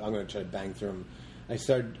 I'm going to try to bang through them.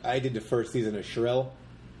 I did the first season of Shrill,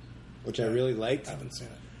 which I really liked. I haven't seen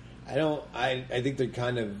it. I think they're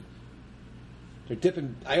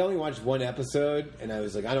dipping. I only watched one episode, and I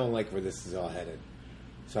was like, I don't like where this is all headed.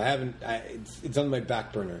 So I haven't. It's on my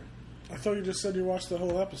back burner. I thought you just said you watched the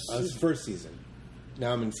whole episode. It was the first season.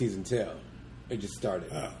 Now I'm in season 2. It just started.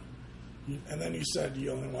 Oh. And then you said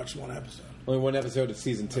you only watched one episode. Only one episode of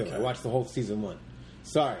season 2. Okay. I watched the whole season 1.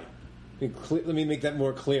 Sorry. Let me make that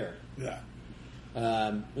more clear. Yeah.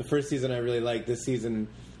 The first season I really liked. This season,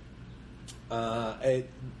 it's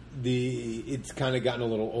kind of gotten a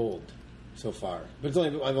little old. so far. But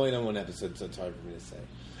I've only done one episode, so it's hard for me to say.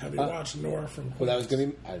 Have you watched Nora from Queens? Well, that was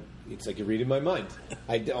going to be... it's like you're reading my mind.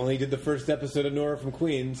 I only did the first episode of Nora from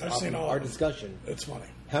Queens. I've seen all our of them. discussion. It's funny.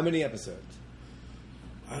 How many episodes?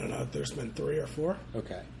 I don't know. There's been 3 or 4.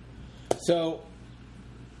 Okay. So,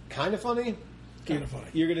 kind of funny? Kind of funny.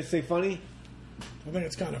 You're going to say funny? I think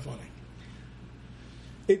it's kind of funny.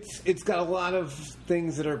 It's got a lot of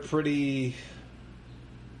things that are pretty...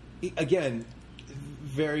 Again,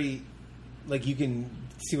 very... Like, you can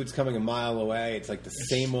see what's coming a mile away. It's like the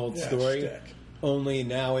same old story. Shtick. Only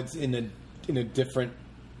now it's in a different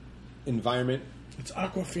environment. It's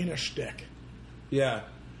Aquafina shtick. Yeah.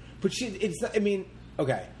 But it's not, I mean,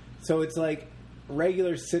 okay. So it's like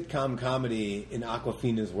regular sitcom comedy in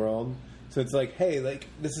Aquafina's world. So it's like, hey, like,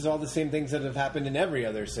 this is all the same things that have happened in every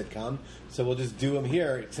other sitcom. So we'll just do them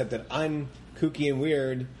here, except that I'm kooky and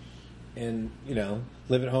weird and, you know,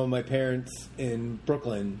 live at home with my parents in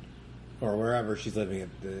Brooklyn or wherever she's living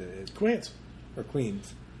at Queens. Or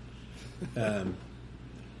Queens.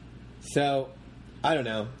 So, I don't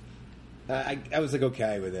know. I was like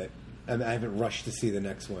okay with it. I haven't rushed to see the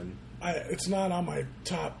next one. It's not on my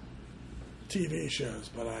top TV shows,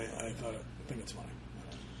 but I think it's funny.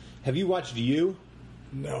 Have you watched You?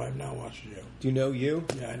 No, I've not watched You. Do you know You?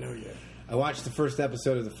 Yeah, I know You. I watched the first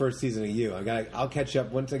episode of the first season of You. I'll catch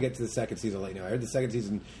up once I get to the second season. I'll let you know. I heard the second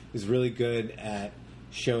season is really good at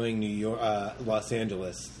showing New York, Los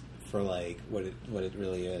Angeles for like what it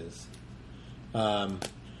really is. I've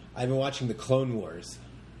been watching the Clone Wars.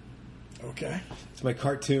 Okay. It's my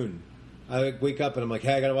cartoon. I like, wake up and I'm like,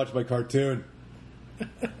 hey, I gotta watch my cartoon.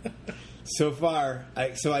 So far,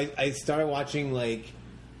 I started watching like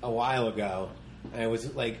a while ago, and I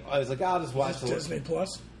was like, I'll just watch Is this Disney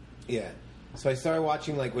Plus. Yeah. So I started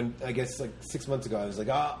watching like when I guess like 6 months ago. I was like,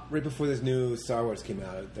 right before this new Star Wars came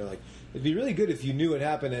out, they're like, it'd be really good if you knew what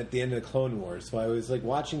happened at the end of the Clone Wars. So I was like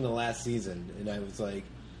watching the last season, and I was like,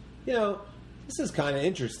 you know, this is kind of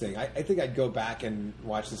interesting. I think I'd go back and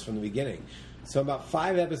watch this from the beginning. So I'm about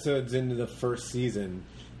 5 episodes into the first season,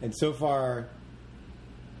 and so far,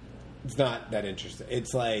 it's not that interesting.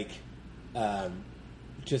 It's like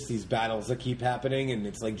just these battles that keep happening, and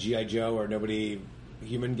it's like G.I. Joe, where nobody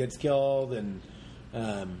human gets killed, and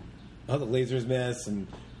all the lasers miss, and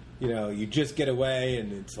you know, you just get away,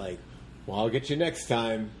 and it's like, well, I'll get you next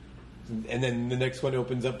time, and then the next one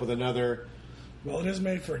opens up with another. Well, it is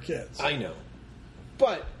made for kids. I know,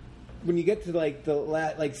 but when you get to like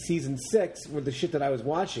the season 6 with the shit that I was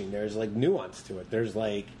watching, there's like nuance to it. There's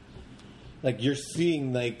like you're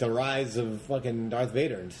seeing like the rise of fucking Darth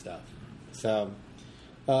Vader and stuff. So,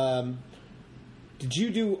 did you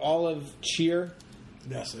do all of Cheer?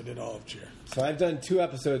 Yes, I did all of Cheer. So I've done 2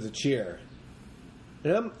 episodes of Cheer,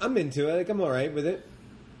 and I'm into it. Like, I'm all right with it.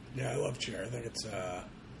 Yeah, I love Cheer. I think it's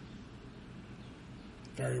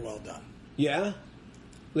very well done. Yeah,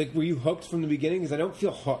 like, were you hooked from the beginning? Because I don't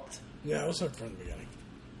feel hooked. Yeah, I was hooked from the beginning.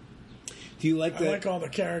 Do you like? I like all the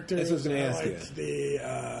characters. That's what I was going to ask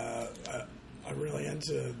you. I'm really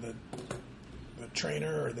into the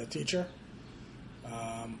trainer or the teacher.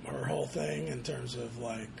 Her whole thing in terms of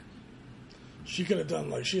like, she could have done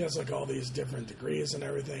like, she has like all these different degrees and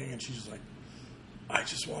everything, and she's like, I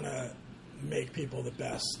just want to make people the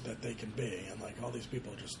best that they can be, and like all these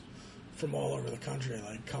people just from all over the country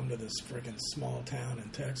like come to this freaking small town in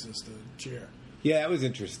Texas to cheer. Yeah, that was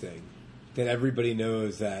interesting. That everybody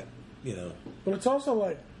knows that, you know. But it's also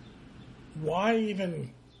like, why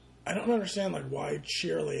even? I don't understand like why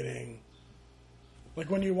cheerleading. Like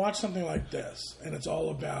when you watch something like this and it's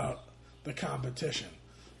all about the competition.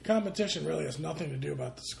 Competition really has nothing to do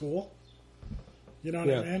about the school. You know what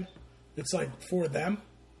I mean? It's like for them.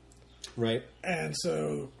 Right. And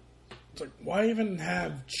so it's like, why even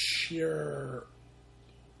have cheer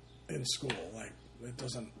in school? Like, it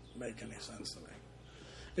doesn't make any sense to me.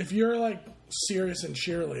 If you're like serious in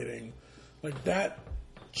cheerleading, like that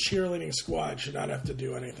cheerleading squad should not have to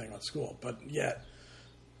do anything with school. But yet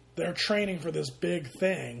they're training for this big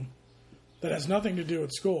thing that has nothing to do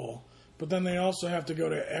with school, but then they also have to go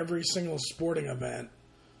to every single sporting event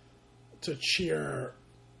to cheer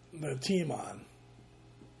the team on.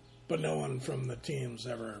 But no one from the teams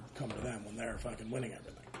ever come to them when they're fucking winning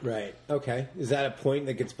everything. Right. Okay. Is that a point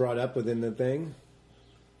that gets brought up within the thing?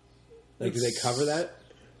 Like, do they cover that?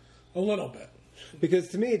 A little bit. Because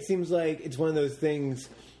to me, it seems like it's one of those things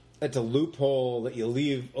that's a loophole that you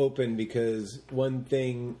leave open because one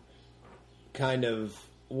thing kind of,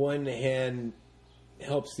 one hand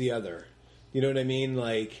helps the other. You know what I mean?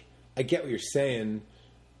 Like, I get what you're saying,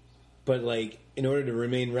 but like, in order to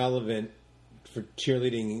remain relevant, for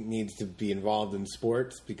cheerleading needs to be involved in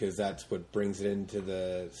sports because that's what brings it into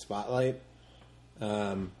the spotlight.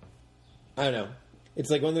 I don't know. It's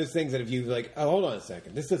like one of those things that if you like, oh, hold on a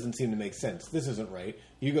second, this doesn't seem to make sense. This isn't right.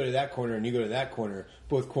 You go to that corner and you go to that corner,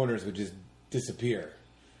 both corners would just disappear.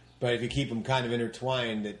 But if you keep them kind of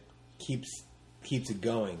intertwined, it keeps it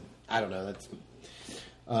going. I don't know. That's.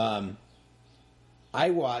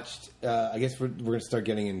 I watched. I guess we're going to start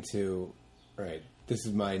getting into. All right, this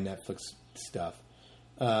is my Netflix stuff.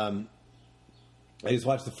 I just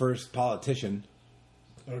watched the first Politician.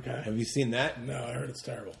 Okay. Have you seen that? No, I heard it's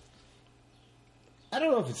terrible. I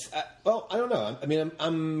don't know if it's. Well, I don't know. I mean,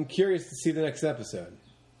 I'm curious to see the next episode.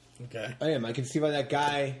 Okay. I am. I can see why that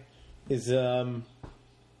guy is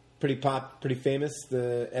pretty famous.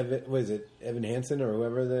 Evan Hansen or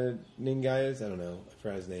whoever the name guy is? I don't know. I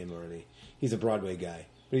forgot his name already. He's a Broadway guy,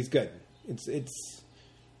 but he's good. It's.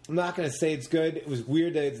 I'm not going to say it's good. It was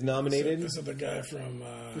weird that it's nominated. Is it the guy from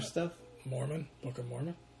for stuff? Mormon, Book of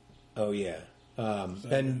Mormon? Oh yeah,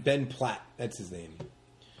 Ben Platt. That's his name.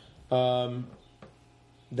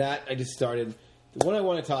 That I just started. The one I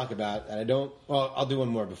want to talk about, and I don't. Well, I'll do one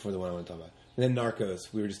more before the one I want to talk about. And then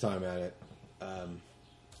Narcos. We were just talking about it.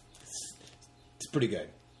 It's pretty good.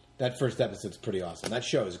 That first episode's pretty awesome. That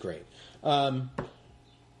show is great.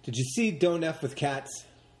 Did you see Don't F with Cats?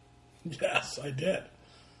 Yes, I did.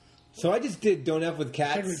 So I just did Don't F with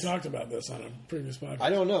Cats. I think we talked about this on a previous podcast. I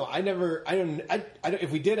don't know. I don't.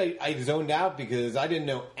 If we did, I zoned out because I didn't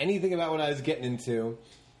know anything about what I was getting into.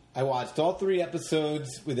 I watched all 3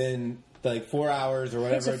 episodes within like 4 hours or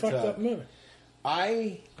whatever. It's a fucked up movie.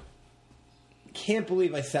 I can't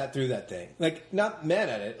believe I sat through that thing. Like, not mad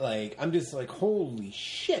at it. Like, I'm just like, holy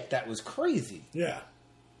shit, that was crazy. Yeah.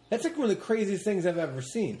 That's like one of the craziest things I've ever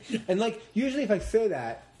seen. And like, usually if I say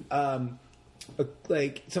that,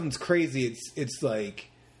 like something's crazy, it's like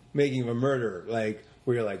making of a murder. Like,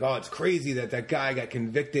 where you're like, oh, it's crazy that guy got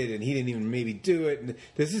convicted and he didn't even maybe do it. And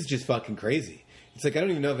this is just fucking crazy. It's like, I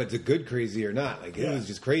don't even know if it's a good crazy or not. Like, it was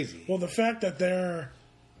just crazy. Well, the fact that they're...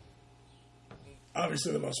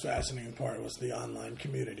 Obviously, the most fascinating part was the online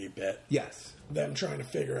community bit. Yes. Them trying to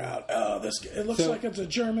figure out, it looks like it's a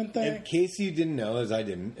German thing. In case you didn't know, as I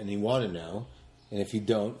didn't, and you want to know, and if you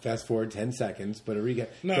don't, fast forward 10 seconds, but a recap.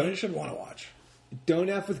 No, you should want to watch. Don't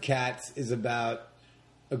F with Cats is about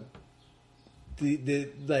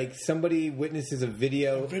like somebody witnesses a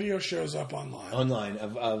video. A video shows up online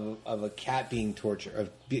of a cat being tortured, of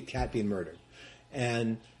a cat being murdered,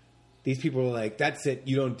 and these people are like, "That's it.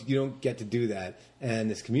 You don't get to do that." And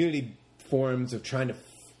this community forums of trying to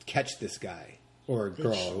catch this guy or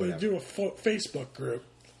girl or whatever. They do a Facebook group,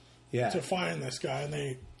 yeah, to find this guy, and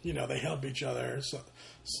they help each other. So,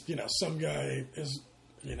 some guy is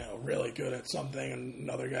really good at something, and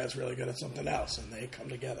another guy's really good at something else, and they come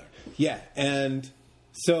together. Yeah, and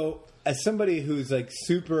so as somebody who's like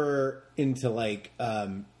super into like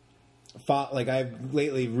I've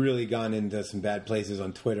lately really gone into some bad places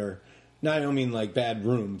on Twitter. No, I don't mean like bad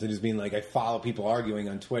rooms. I just mean like I follow people arguing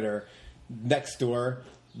on Twitter. Nextdoor,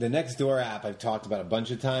 the Nextdoor app I've talked about a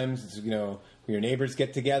bunch of times. It's, where your neighbors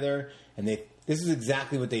get together and this is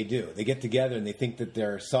exactly what they do. They get together and they think that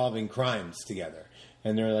they're solving crimes together.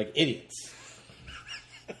 And they're like idiots.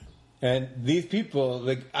 And these people,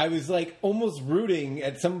 like, I was like almost rooting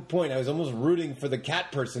at some point. I was almost rooting for the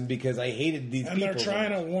cat person because I hated these people. And they're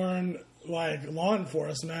trying to warn, like, law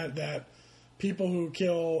enforcement that people who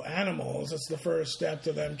kill animals, it's the first step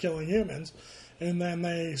to them killing humans. And then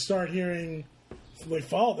they start hearing, they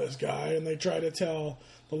follow this guy and they try to tell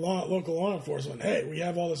the local law enforcement, hey, we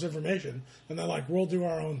have all this information. And they're like, we'll do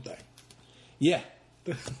our own thing. Yeah.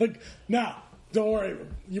 Like, no. Don't worry,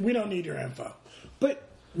 we don't need your info. But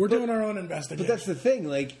we're doing our own investigation. But that's the thing.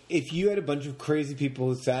 Like, if you had a bunch of crazy people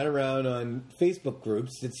who sat around on Facebook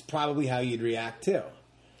groups, it's probably how you'd react too.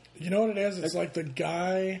 You know what it is? It's like the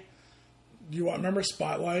guy. Remember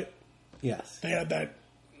Spotlight? Yes. They had that.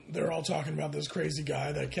 They're all talking about this crazy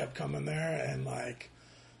guy that kept coming there, and like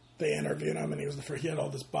they interviewed him, and he had all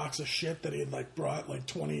this box of shit that he had like brought like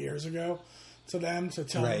 20 years ago to them to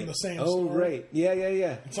tell them the same story. Oh, right. Yeah.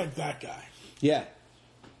 It's like that guy. Yeah.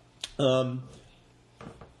 Well,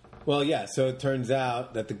 yeah, so it turns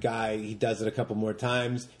out that the guy, he does it a couple more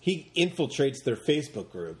times. He infiltrates their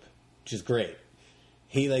Facebook group, which is great.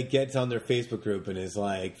 He, like, gets on their Facebook group and is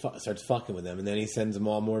like, starts fucking with them, and then he sends them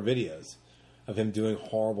all more videos of him doing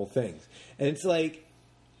horrible things. And it's like...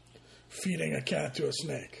 feeding a cat to a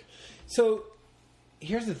snake. So,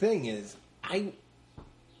 here's the thing is, and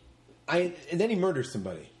then he murders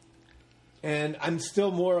somebody. And I'm still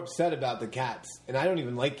more upset about the cats, and I don't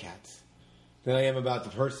even like cats, than I am about the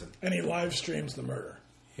person. And he live streams the murder.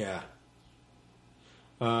 Yeah.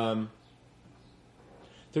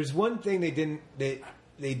 There's one thing they didn't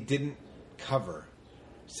cover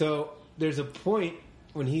So there's a point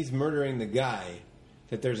when he's murdering the guy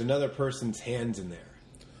that there's another person's hands in there.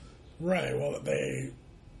 Right. Well, they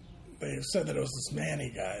said that it was this Manny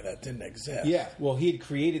guy that didn't exist. Yeah. Well, he had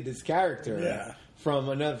created this character. Yeah. I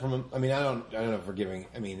mean, I don't know if we're giving.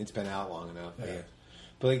 I mean, it's been out long enough. Yeah.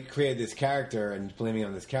 But he created this character and blaming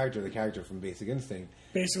on this character, the character from Basic Instinct.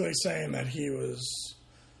 Basically saying that he was,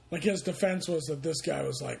 like, his defense was that this guy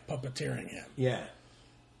was, like, puppeteering him. Yeah.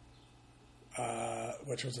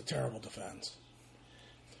 Which was a terrible defense.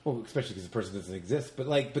 Well, especially because the person doesn't exist.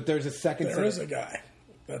 But there's a second. There is a guy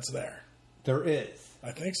that's there. There is.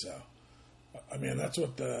 I think so. I mean, that's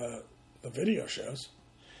what the video shows.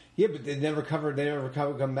 Yeah, but they never come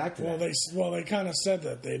back to that. Well, they kind of said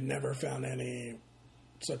that they'd never found any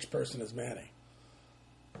such person as Manny.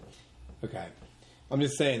 Okay. I'm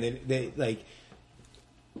just saying, they like,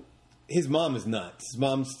 his mom is nuts. His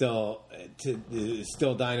mom's still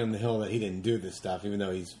dying on the hill that he didn't do this stuff, even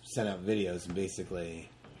though he's sent out videos and basically,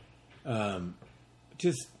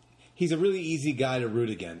 he's a really easy guy to root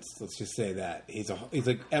against. Let's just say that. He's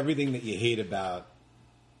like everything that you hate about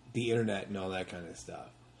the internet and all that kind of stuff.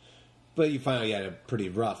 But you find out he had a pretty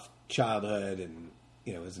rough childhood and,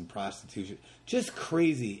 was in prostitution. Just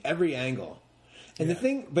crazy, every angle. And the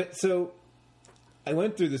thing, so I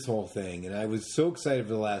went through this whole thing and I was so excited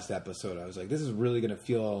for the last episode. I was like, this is really going to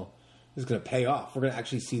pay off. We're going to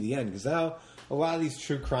actually see the end. Because now a lot of these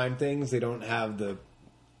true crime things, they don't have the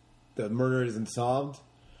murder isn't solved.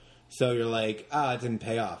 So you're like, it didn't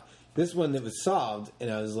pay off. This one that was solved,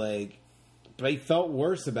 and I was like, but I felt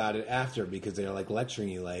worse about it after because they're like lecturing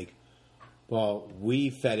you like, well, we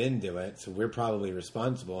fed into it, so we're probably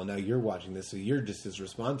responsible. And now you're watching this, so you're just as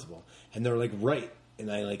responsible. And they're like, right.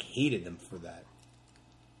 And I like hated them for that.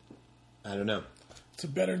 I don't know. It's a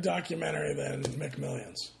better documentary than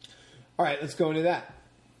McMillions. All right, let's go into that.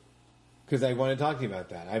 Because I want to talk to you about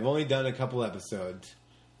that. I've only done a couple episodes,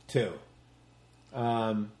 2.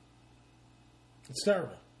 It's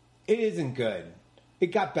terrible. It isn't good. It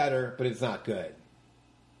got better, but it's not good.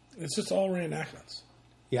 It's just all reenactments.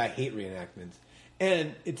 Yeah, I hate reenactments.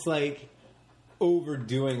 And it's like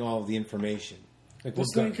overdoing all of the information. Like, This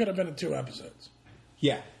thing could have been in 2 episodes.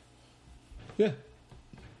 Yeah. Yeah.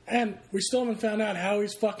 And we still haven't found out how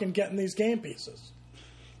he's fucking getting these game pieces.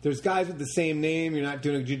 There's guys with the same name. You're not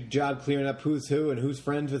doing a good job clearing up who's who and who's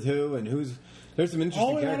friends with who and who's... There's some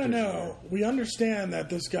interesting characters. All we want to know, we understand that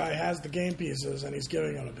this guy has the game pieces and he's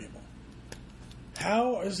giving them to people.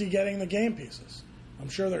 How is he getting the game pieces? I'm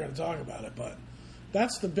sure they're going to talk about it, but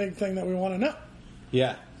that's the big thing that we want to know.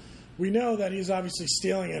 Yeah. We know that he's obviously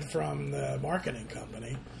stealing it from the marketing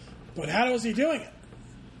company, but how is he doing it?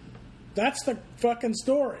 That's the fucking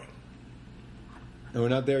story. No, we're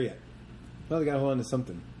not there yet. Well, they got to hold on to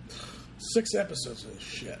something. 6 episodes of this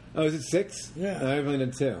shit. Oh, is it 6? Yeah. No, I've only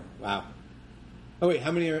done 2. Wow. Oh wait,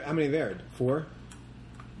 how many have aired? 4?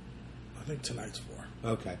 I think tonight's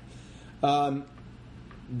 4. Okay.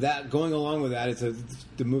 That going along with that, it's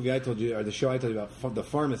the movie I told you, or the show I told you about, The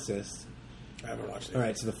Pharmacist. I haven't watched it. All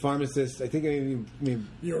right, so The Pharmacist. I think you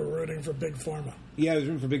were rooting for Big Pharma. Yeah, I was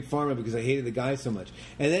rooting for Big Pharma because I hated the guy so much.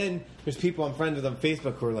 And then there's people I'm friends with on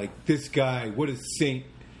Facebook who are like, "This guy, what a saint!"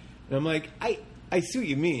 And I'm like, I see what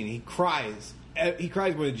you mean. He cries. He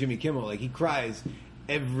cries more than Jimmy Kimmel. Like he cries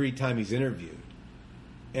every time he's interviewed.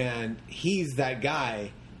 And he's that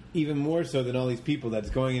guy, even more so than all these people that's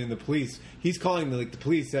going in the police. He's calling the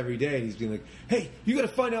police every day, and he's being like, "Hey, you got to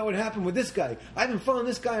find out what happened with this guy. I've been following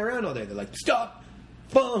this guy around all day." They're like, "Stop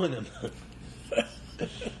following him.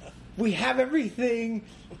 We have everything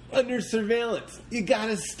under surveillance. You got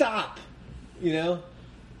to stop."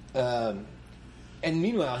 And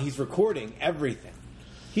meanwhile, he's recording everything.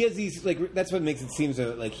 He has these, that's what makes it seem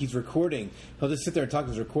so, he's recording. He'll just sit there and talk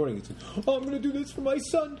to his recording. He's like, "Oh, I'm going to do this for my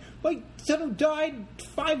son. My son who died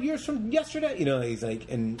 5 years from yesterday." He's like,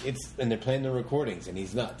 and they're playing the recordings, and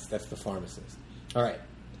he's nuts. That's The Pharmacist. All right.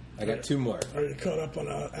 I got 2 more. Are you caught up on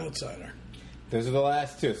Outsider? Those are the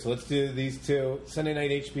last 2. So let's do these 2. Sunday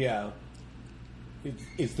night HBO.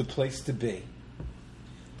 It's the place to be.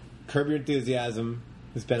 Curb Your Enthusiasm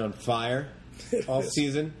has been on fire all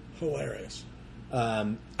season. Hilarious.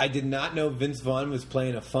 I did not know Vince Vaughn was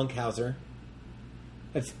playing a Funkhauser.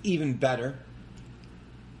 That's even better.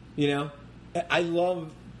 I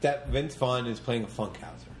love that Vince Vaughn is playing a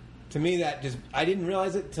Funkhauser. To me, I didn't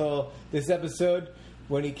realize it till this episode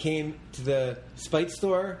when he came to the Spite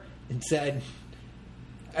store and said,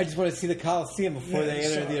 "I just want to see the Coliseum before they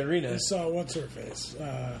enter the arena." I saw what's her face.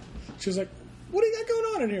 She was like, "What do you got going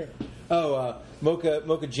on in here?" Oh,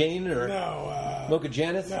 Mocha Jane or no, Mocha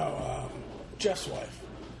Janice? No, Jeff's wife.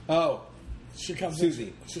 Oh, She comes Susie.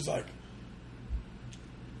 in, she's like,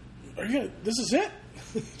 are you gonna, this is it?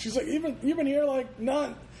 She's like, you've been here like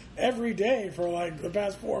not every day for like the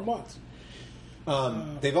past 4 months.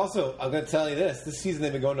 They've also, I'm going to tell you this season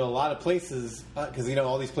they've been going to a lot of places, because,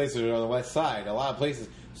 all these places are on the west side, a lot of places.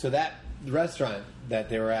 So that restaurant that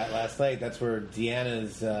they were at last night, that's where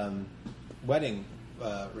Deanna's wedding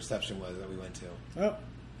reception was that we went to. Oh.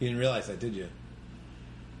 You didn't realize that, did you?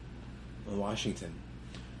 In Washington.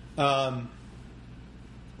 But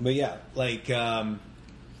yeah, like... they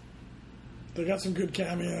got some good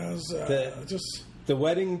cameos. The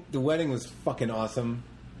wedding was fucking awesome.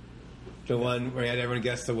 The one where he had everyone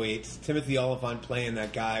guess the weights. Timothy Olyphant playing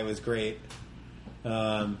that guy was great.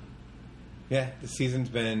 The season's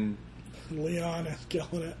been... Leon is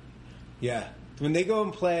killing it. Yeah. When they go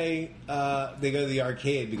and play, they go to the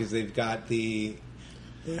arcade because they've got the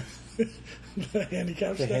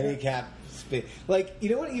handicap the handicap space. Like, you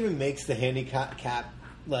know what even makes the handicap,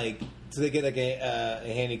 like, so they get like a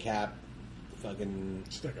handicap fucking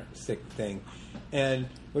stick thing. And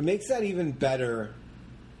what makes that even better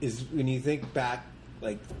is when you think back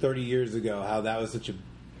like 30 years ago, how that was such a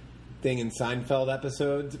thing in Seinfeld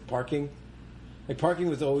episodes, parking. Like, parking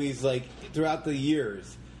was always like, throughout the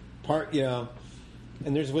years,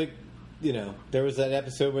 and there's like, there was that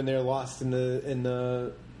episode when they're lost in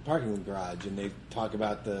the parking garage and they talk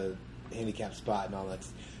about the handicap spot and all that.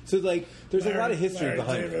 So like, there's a lot of history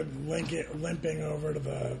behind David limping over to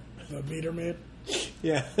the meter maid.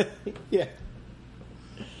 Yeah, yeah,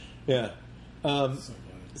 yeah.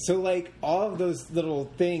 So like all of those little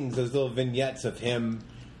things, those little vignettes of him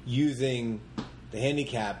using the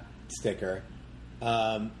handicap sticker,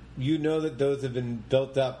 that those have been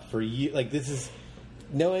built up for years. Like, this is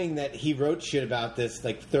knowing that he wrote shit about this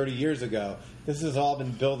like 30 years ago. This has all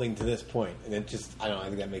been building to this point, and it just, I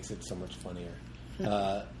think that makes it so much funnier.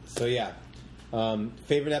 So yeah,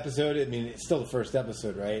 favorite episode. I mean, it's still the first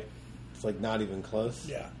episode, right? It's like not even close.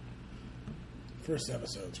 Yeah, first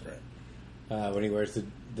episode's great. When he wears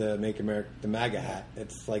the Make America the MAGA hat,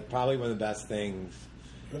 it's like probably one of the best things.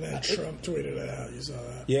 And then Trump tweeted it out. You saw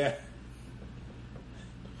that? Yeah.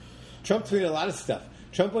 Trump tweeted a lot of stuff.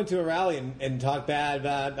 Trump went to a rally and talked bad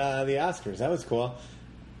about the Oscars. That was cool.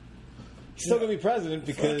 He's still going to be president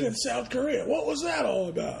because... Fucking South Korea. What was that all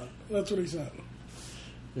about? That's what he said.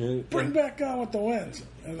 Bring back Gone with the Wind.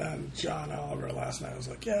 And then John Oliver last night was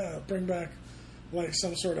like, yeah, bring back like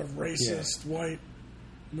some sort of racist white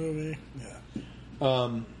movie. Yeah.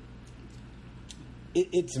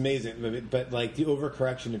 It's amazing. But like the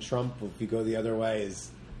overcorrection to Trump, if you go the other way, is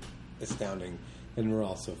astounding. And we're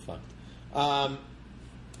all so fucked. All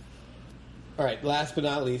right, last but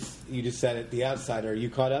not least, you just said it, The Outsider. Are you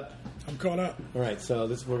caught up? I'm caught up. All right, so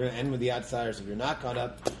we're going to end with The Outsider. So if you're not caught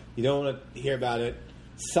up, you don't want to hear about it,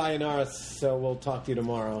 sayonara, so we'll talk to you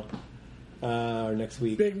tomorrow or next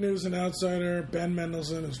week. Big news in Outsider. Ben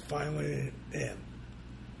Mendelsohn is finally in.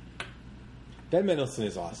 Ben Mendelsohn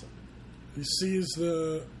is awesome. He sees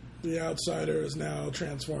the Outsider is now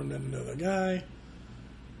transformed into the guy,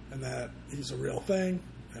 and that he's a real thing,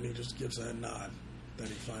 and he just gives that nod that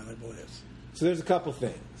he finally believes. So there's a couple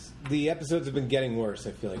things. The episodes have been getting worse,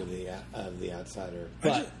 I feel like, of the Outsider.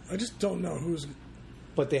 But I just don't know who's...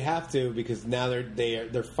 But they have to, because now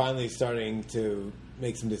they're finally starting to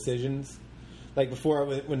make some decisions. Like before,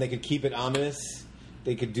 when they could keep it ominous,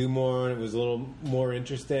 they could do more, and it was a little more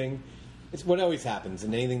interesting. It's what always happens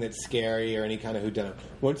in anything that's scary or any kind of whodunit.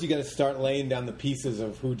 Once you got to start laying down the pieces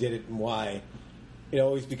of who did it and why, it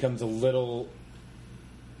always becomes a little,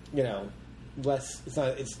 less.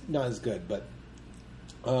 It's not as good, but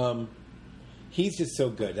he's just so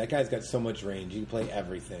good. That guy's got so much range. He can play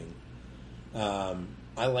everything.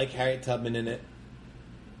 I like Harriet Tubman in it.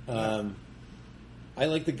 I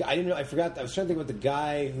like the guy. I forgot. I was trying to think about the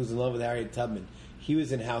guy who's in love with Harriet Tubman. He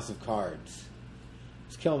was in House of Cards.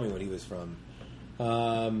 It's killing me what he was from.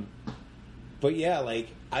 But yeah, like,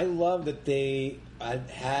 I love that they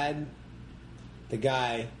had the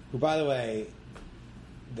guy who, by the way,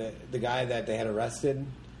 the guy that they had arrested,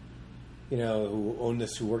 who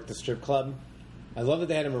worked the strip club. I love that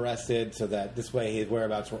they had him arrested so that this way his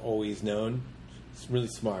whereabouts were always known. It's really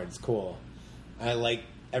smart. It's cool. I like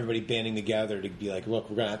everybody banding together to be like, look,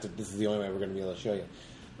 we're going to have to, this is the only way we're going to be able to show you.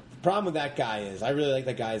 The problem with that guy is, I really like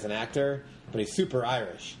that guy as an actor, but he's super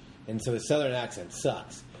Irish. And so his southern accent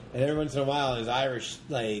sucks. And every once in a while, his Irish,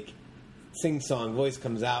 like, sing-song voice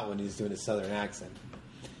comes out when he's doing his southern accent.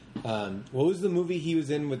 What was the movie he was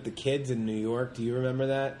in with the kids in New York? Do you remember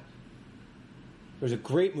that? There was a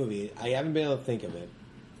great movie. I haven't been able to think of it.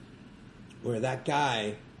 Where that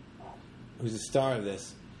guy, who's the star of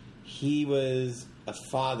this, he was a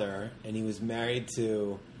father, and he was married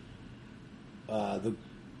to the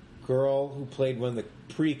girl who played one of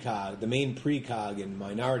the main precog in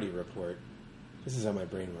Minority Report. This is how my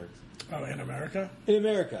brain works. Oh, In America? In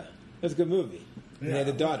America. That's a good movie. And they had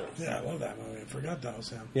the daughters. Yeah, I love that movie. I forgot that was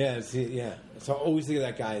him. Yeah, So I always think of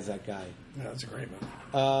that guy as that guy. Yeah, that's a great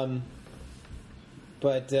movie.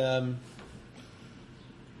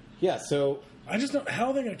 Yeah, so... I just don't... How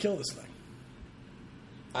are they going to kill this thing?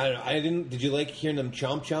 I don't know. Did you like hearing them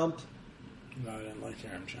chomped? No, I didn't like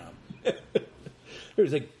hearing him chomp. There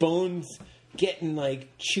was like bones getting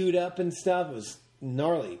like chewed up and stuff. It was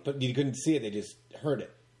gnarly, but you couldn't see it. They just heard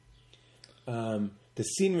it. The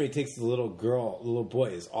scene where he takes the little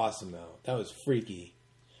boy is awesome though. That was freaky.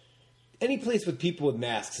 Any place with people with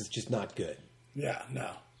masks is just not good. Yeah, no.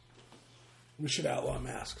 We should outlaw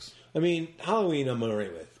masks. I mean, Halloween I'm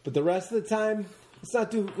alright with, but the rest of the time, let's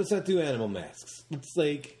not do animal masks. It's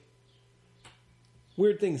like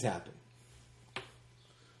weird things happen.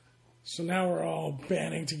 So now we're all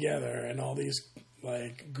banding together, and all these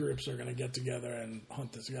like groups are going to get together and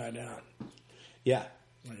hunt this guy down. Yeah,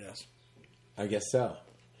 I guess so.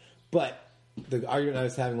 But the argument I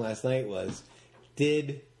was having last night was,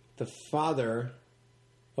 did the father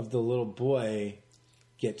of the little boy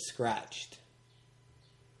get scratched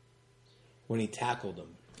when he tackled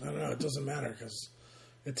him? I don't know. It doesn't matter because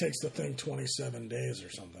it takes the thing 27 days or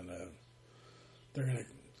something. They're going to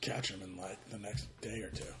catch him in like the next day or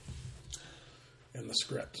two in the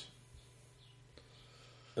script.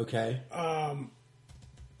 Okay.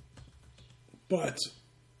 But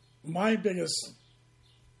my biggest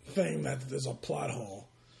thing that is a plot hole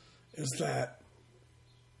is that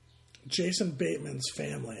Jason Bateman's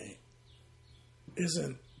family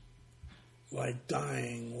isn't like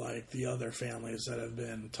dying like the other families that have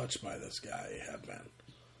been touched by this guy have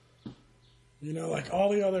been. You know, like all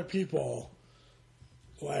the other people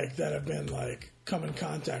like that have been like come in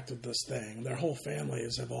contact with this thing, their whole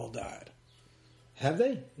families have all died. Have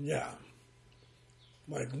they? Yeah.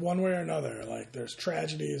 Like one way or another, like there's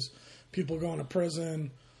tragedies, people going to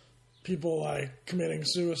prison, people like committing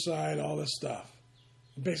suicide, all this stuff.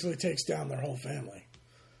 It basically takes down their whole family.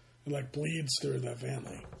 It like bleeds through that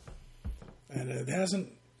family. And it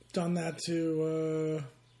hasn't done that to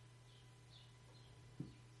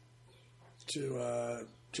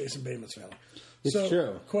Jason Bateman's family. It's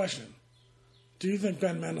true. Question. Do you think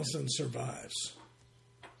Ben Mendelsohn survives?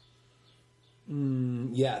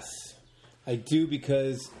 Yes. I do,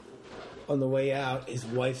 because on the way out, his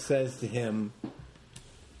wife says to him,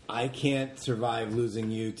 I can't survive losing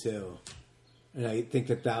you too. And I think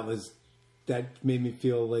that made me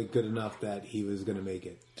feel like good enough that he was going to make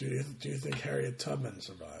it. Do you think Harriet Tubman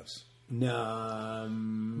survives? No.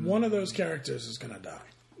 One of those characters is going to die.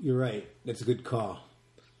 You're right. That's a good call.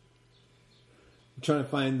 I'm trying to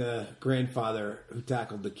find the grandfather who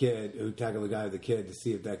tackled the guy with the kid, to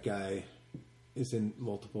see if that guy is in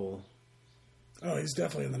multiple. Oh, he's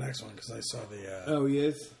definitely in the next one, because I saw oh, he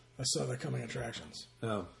is? I saw the coming attractions.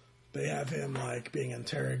 Oh. They have him like being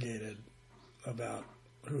interrogated about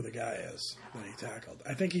who the guy is that he tackled.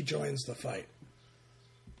 I think he joins the fight.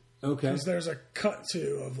 Okay. Because there's a cut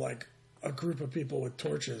to of like a group of people with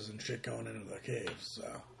torches and shit going into the caves.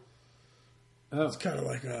 So it's kind of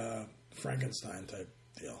like a Frankenstein type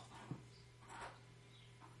deal.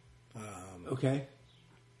 Okay.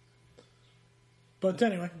 But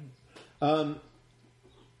anyway, I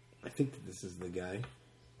think that this is the guy.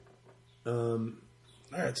 All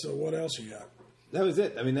right. So what else you got? That was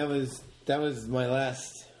it. I mean, that was my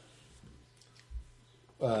last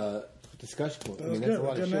discussion point. That was I mean, good. that's a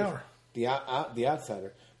lot Good of an shit. hour. The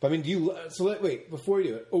Outsider. But I mean, wait, before you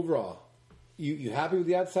do it, overall, you happy with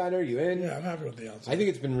The Outsider? You in? Yeah, I'm happy with The Outsider. I think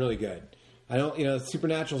it's been really good.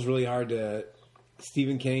 Supernatural's really hard to,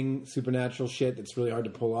 Stephen King supernatural shit, it's really hard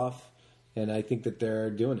to pull off, and I think that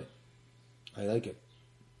they're doing it. I like it.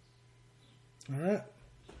 All right.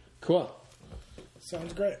 Cool.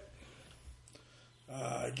 Sounds great.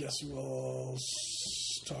 I guess we'll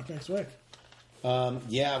talk next week.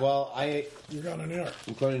 Yeah, well, You're going to New York.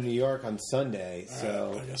 I'm going to New York on Sunday,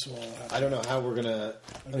 so I guess we'll have I don't know how we're gonna.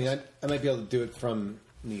 I might be able to do it from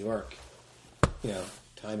New York. You know,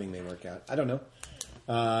 timing may work out. I don't know.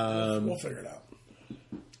 we'll figure it out.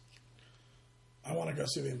 I want to go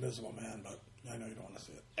see The Invisible Man, but I know you don't want to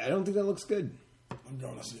see it. I don't think that looks good. I'm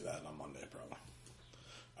going to see that on Monday, probably.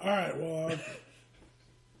 All right, well,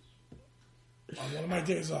 on one of my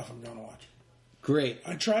days off, I'm going to watch. Great.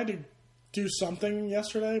 I tried to do something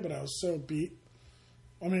yesterday, but I was so beat.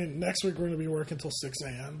 I mean, next week we're going to be working until 6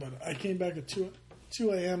 a.m., but I came back at 2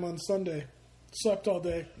 a.m. on Sunday, slept all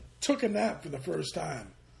day, took a nap for the first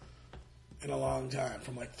time in a long time,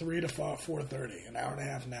 from like 3 to 4:30, an hour and a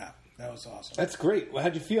half nap, That was awesome. That's great. Well,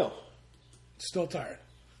 how'd you feel? Still tired.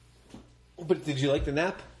 But did you like the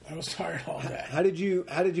nap? I was tired all day. How did you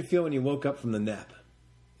feel when you woke up from the nap?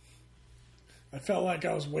 I felt like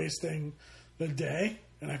I was wasting the day,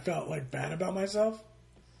 and I felt like bad about myself.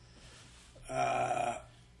 So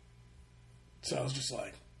I was just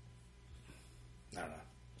like, I don't know.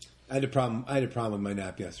 I had a problem with my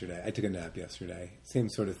nap yesterday. I took a nap yesterday. Same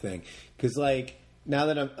sort of thing. Because, like, now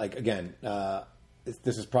that I'm, like, again,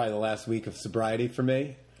 this is probably the last week of sobriety for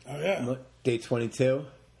me. Oh, yeah. Day 22.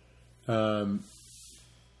 But,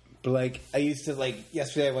 like, I used to, like,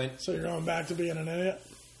 yesterday I went... So you're going back to being an idiot?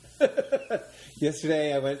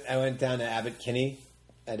 Yesterday I went down to Abbot Kinney.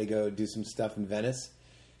 I had to go do some stuff in Venice.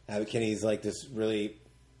 Abbot Kinney is like this really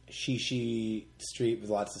shishi street with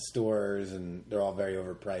lots of stores, and they're all very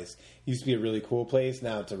overpriced. It used to be a really cool place.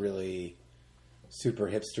 Now it's a really super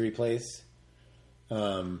hipstery place.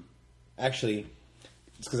 Actually,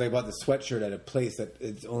 it's because I bought the sweatshirt at a place that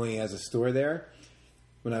it only has a store there.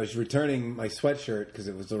 When I was returning my sweatshirt, because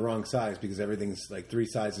it was the wrong size, because everything's like 3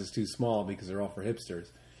 sizes too small because they're all for hipsters.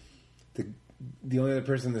 The only other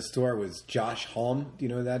person in the store was Josh Holm. Do you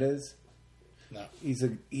know who that is? No. He's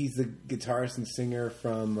the guitarist and singer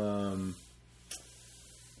from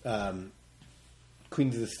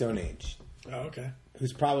Queens of the Stone Age. Oh, okay.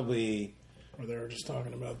 Who's probably... Or they were just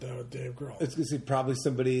talking about that with Dave Grohl. It's probably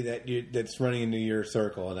somebody that's running into your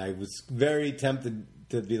circle. And I was very tempted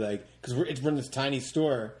to be like... Because it's from this tiny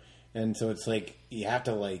store. And so it's like, you have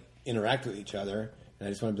to like interact with each other. And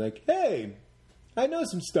I just want to be like, hey, I know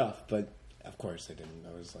some stuff. But of course I didn't.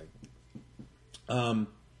 I was like...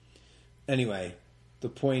 Anyway, the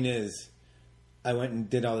point is, I went and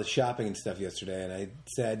did all the shopping and stuff yesterday, and I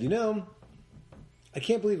said, I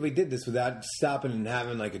can't believe we did this without stopping and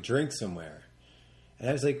having like a drink somewhere. And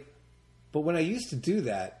I was like, but when I used to do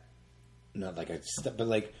that, not like but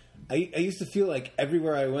like I used to feel like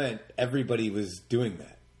everywhere I went, everybody was doing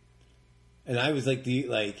that, and I was like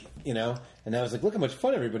and I was like, look how much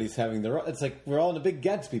fun everybody's having. It's like we're all in a big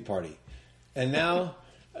Gatsby party, and now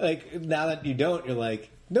now that you don't, you're like.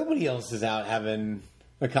 Nobody else is out having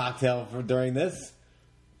a cocktail during this.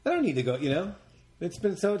 I don't need to go, It's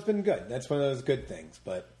been good. That's one of those good things.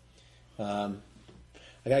 But I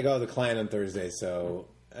got to go with a client on Thursday, so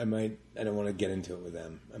I don't want to get into it with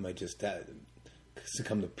them. I might just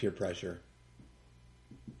succumb to peer pressure.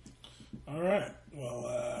 All right.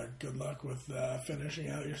 Well, good luck with finishing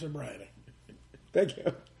out your sobriety. Thank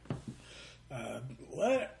you.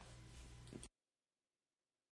 Later.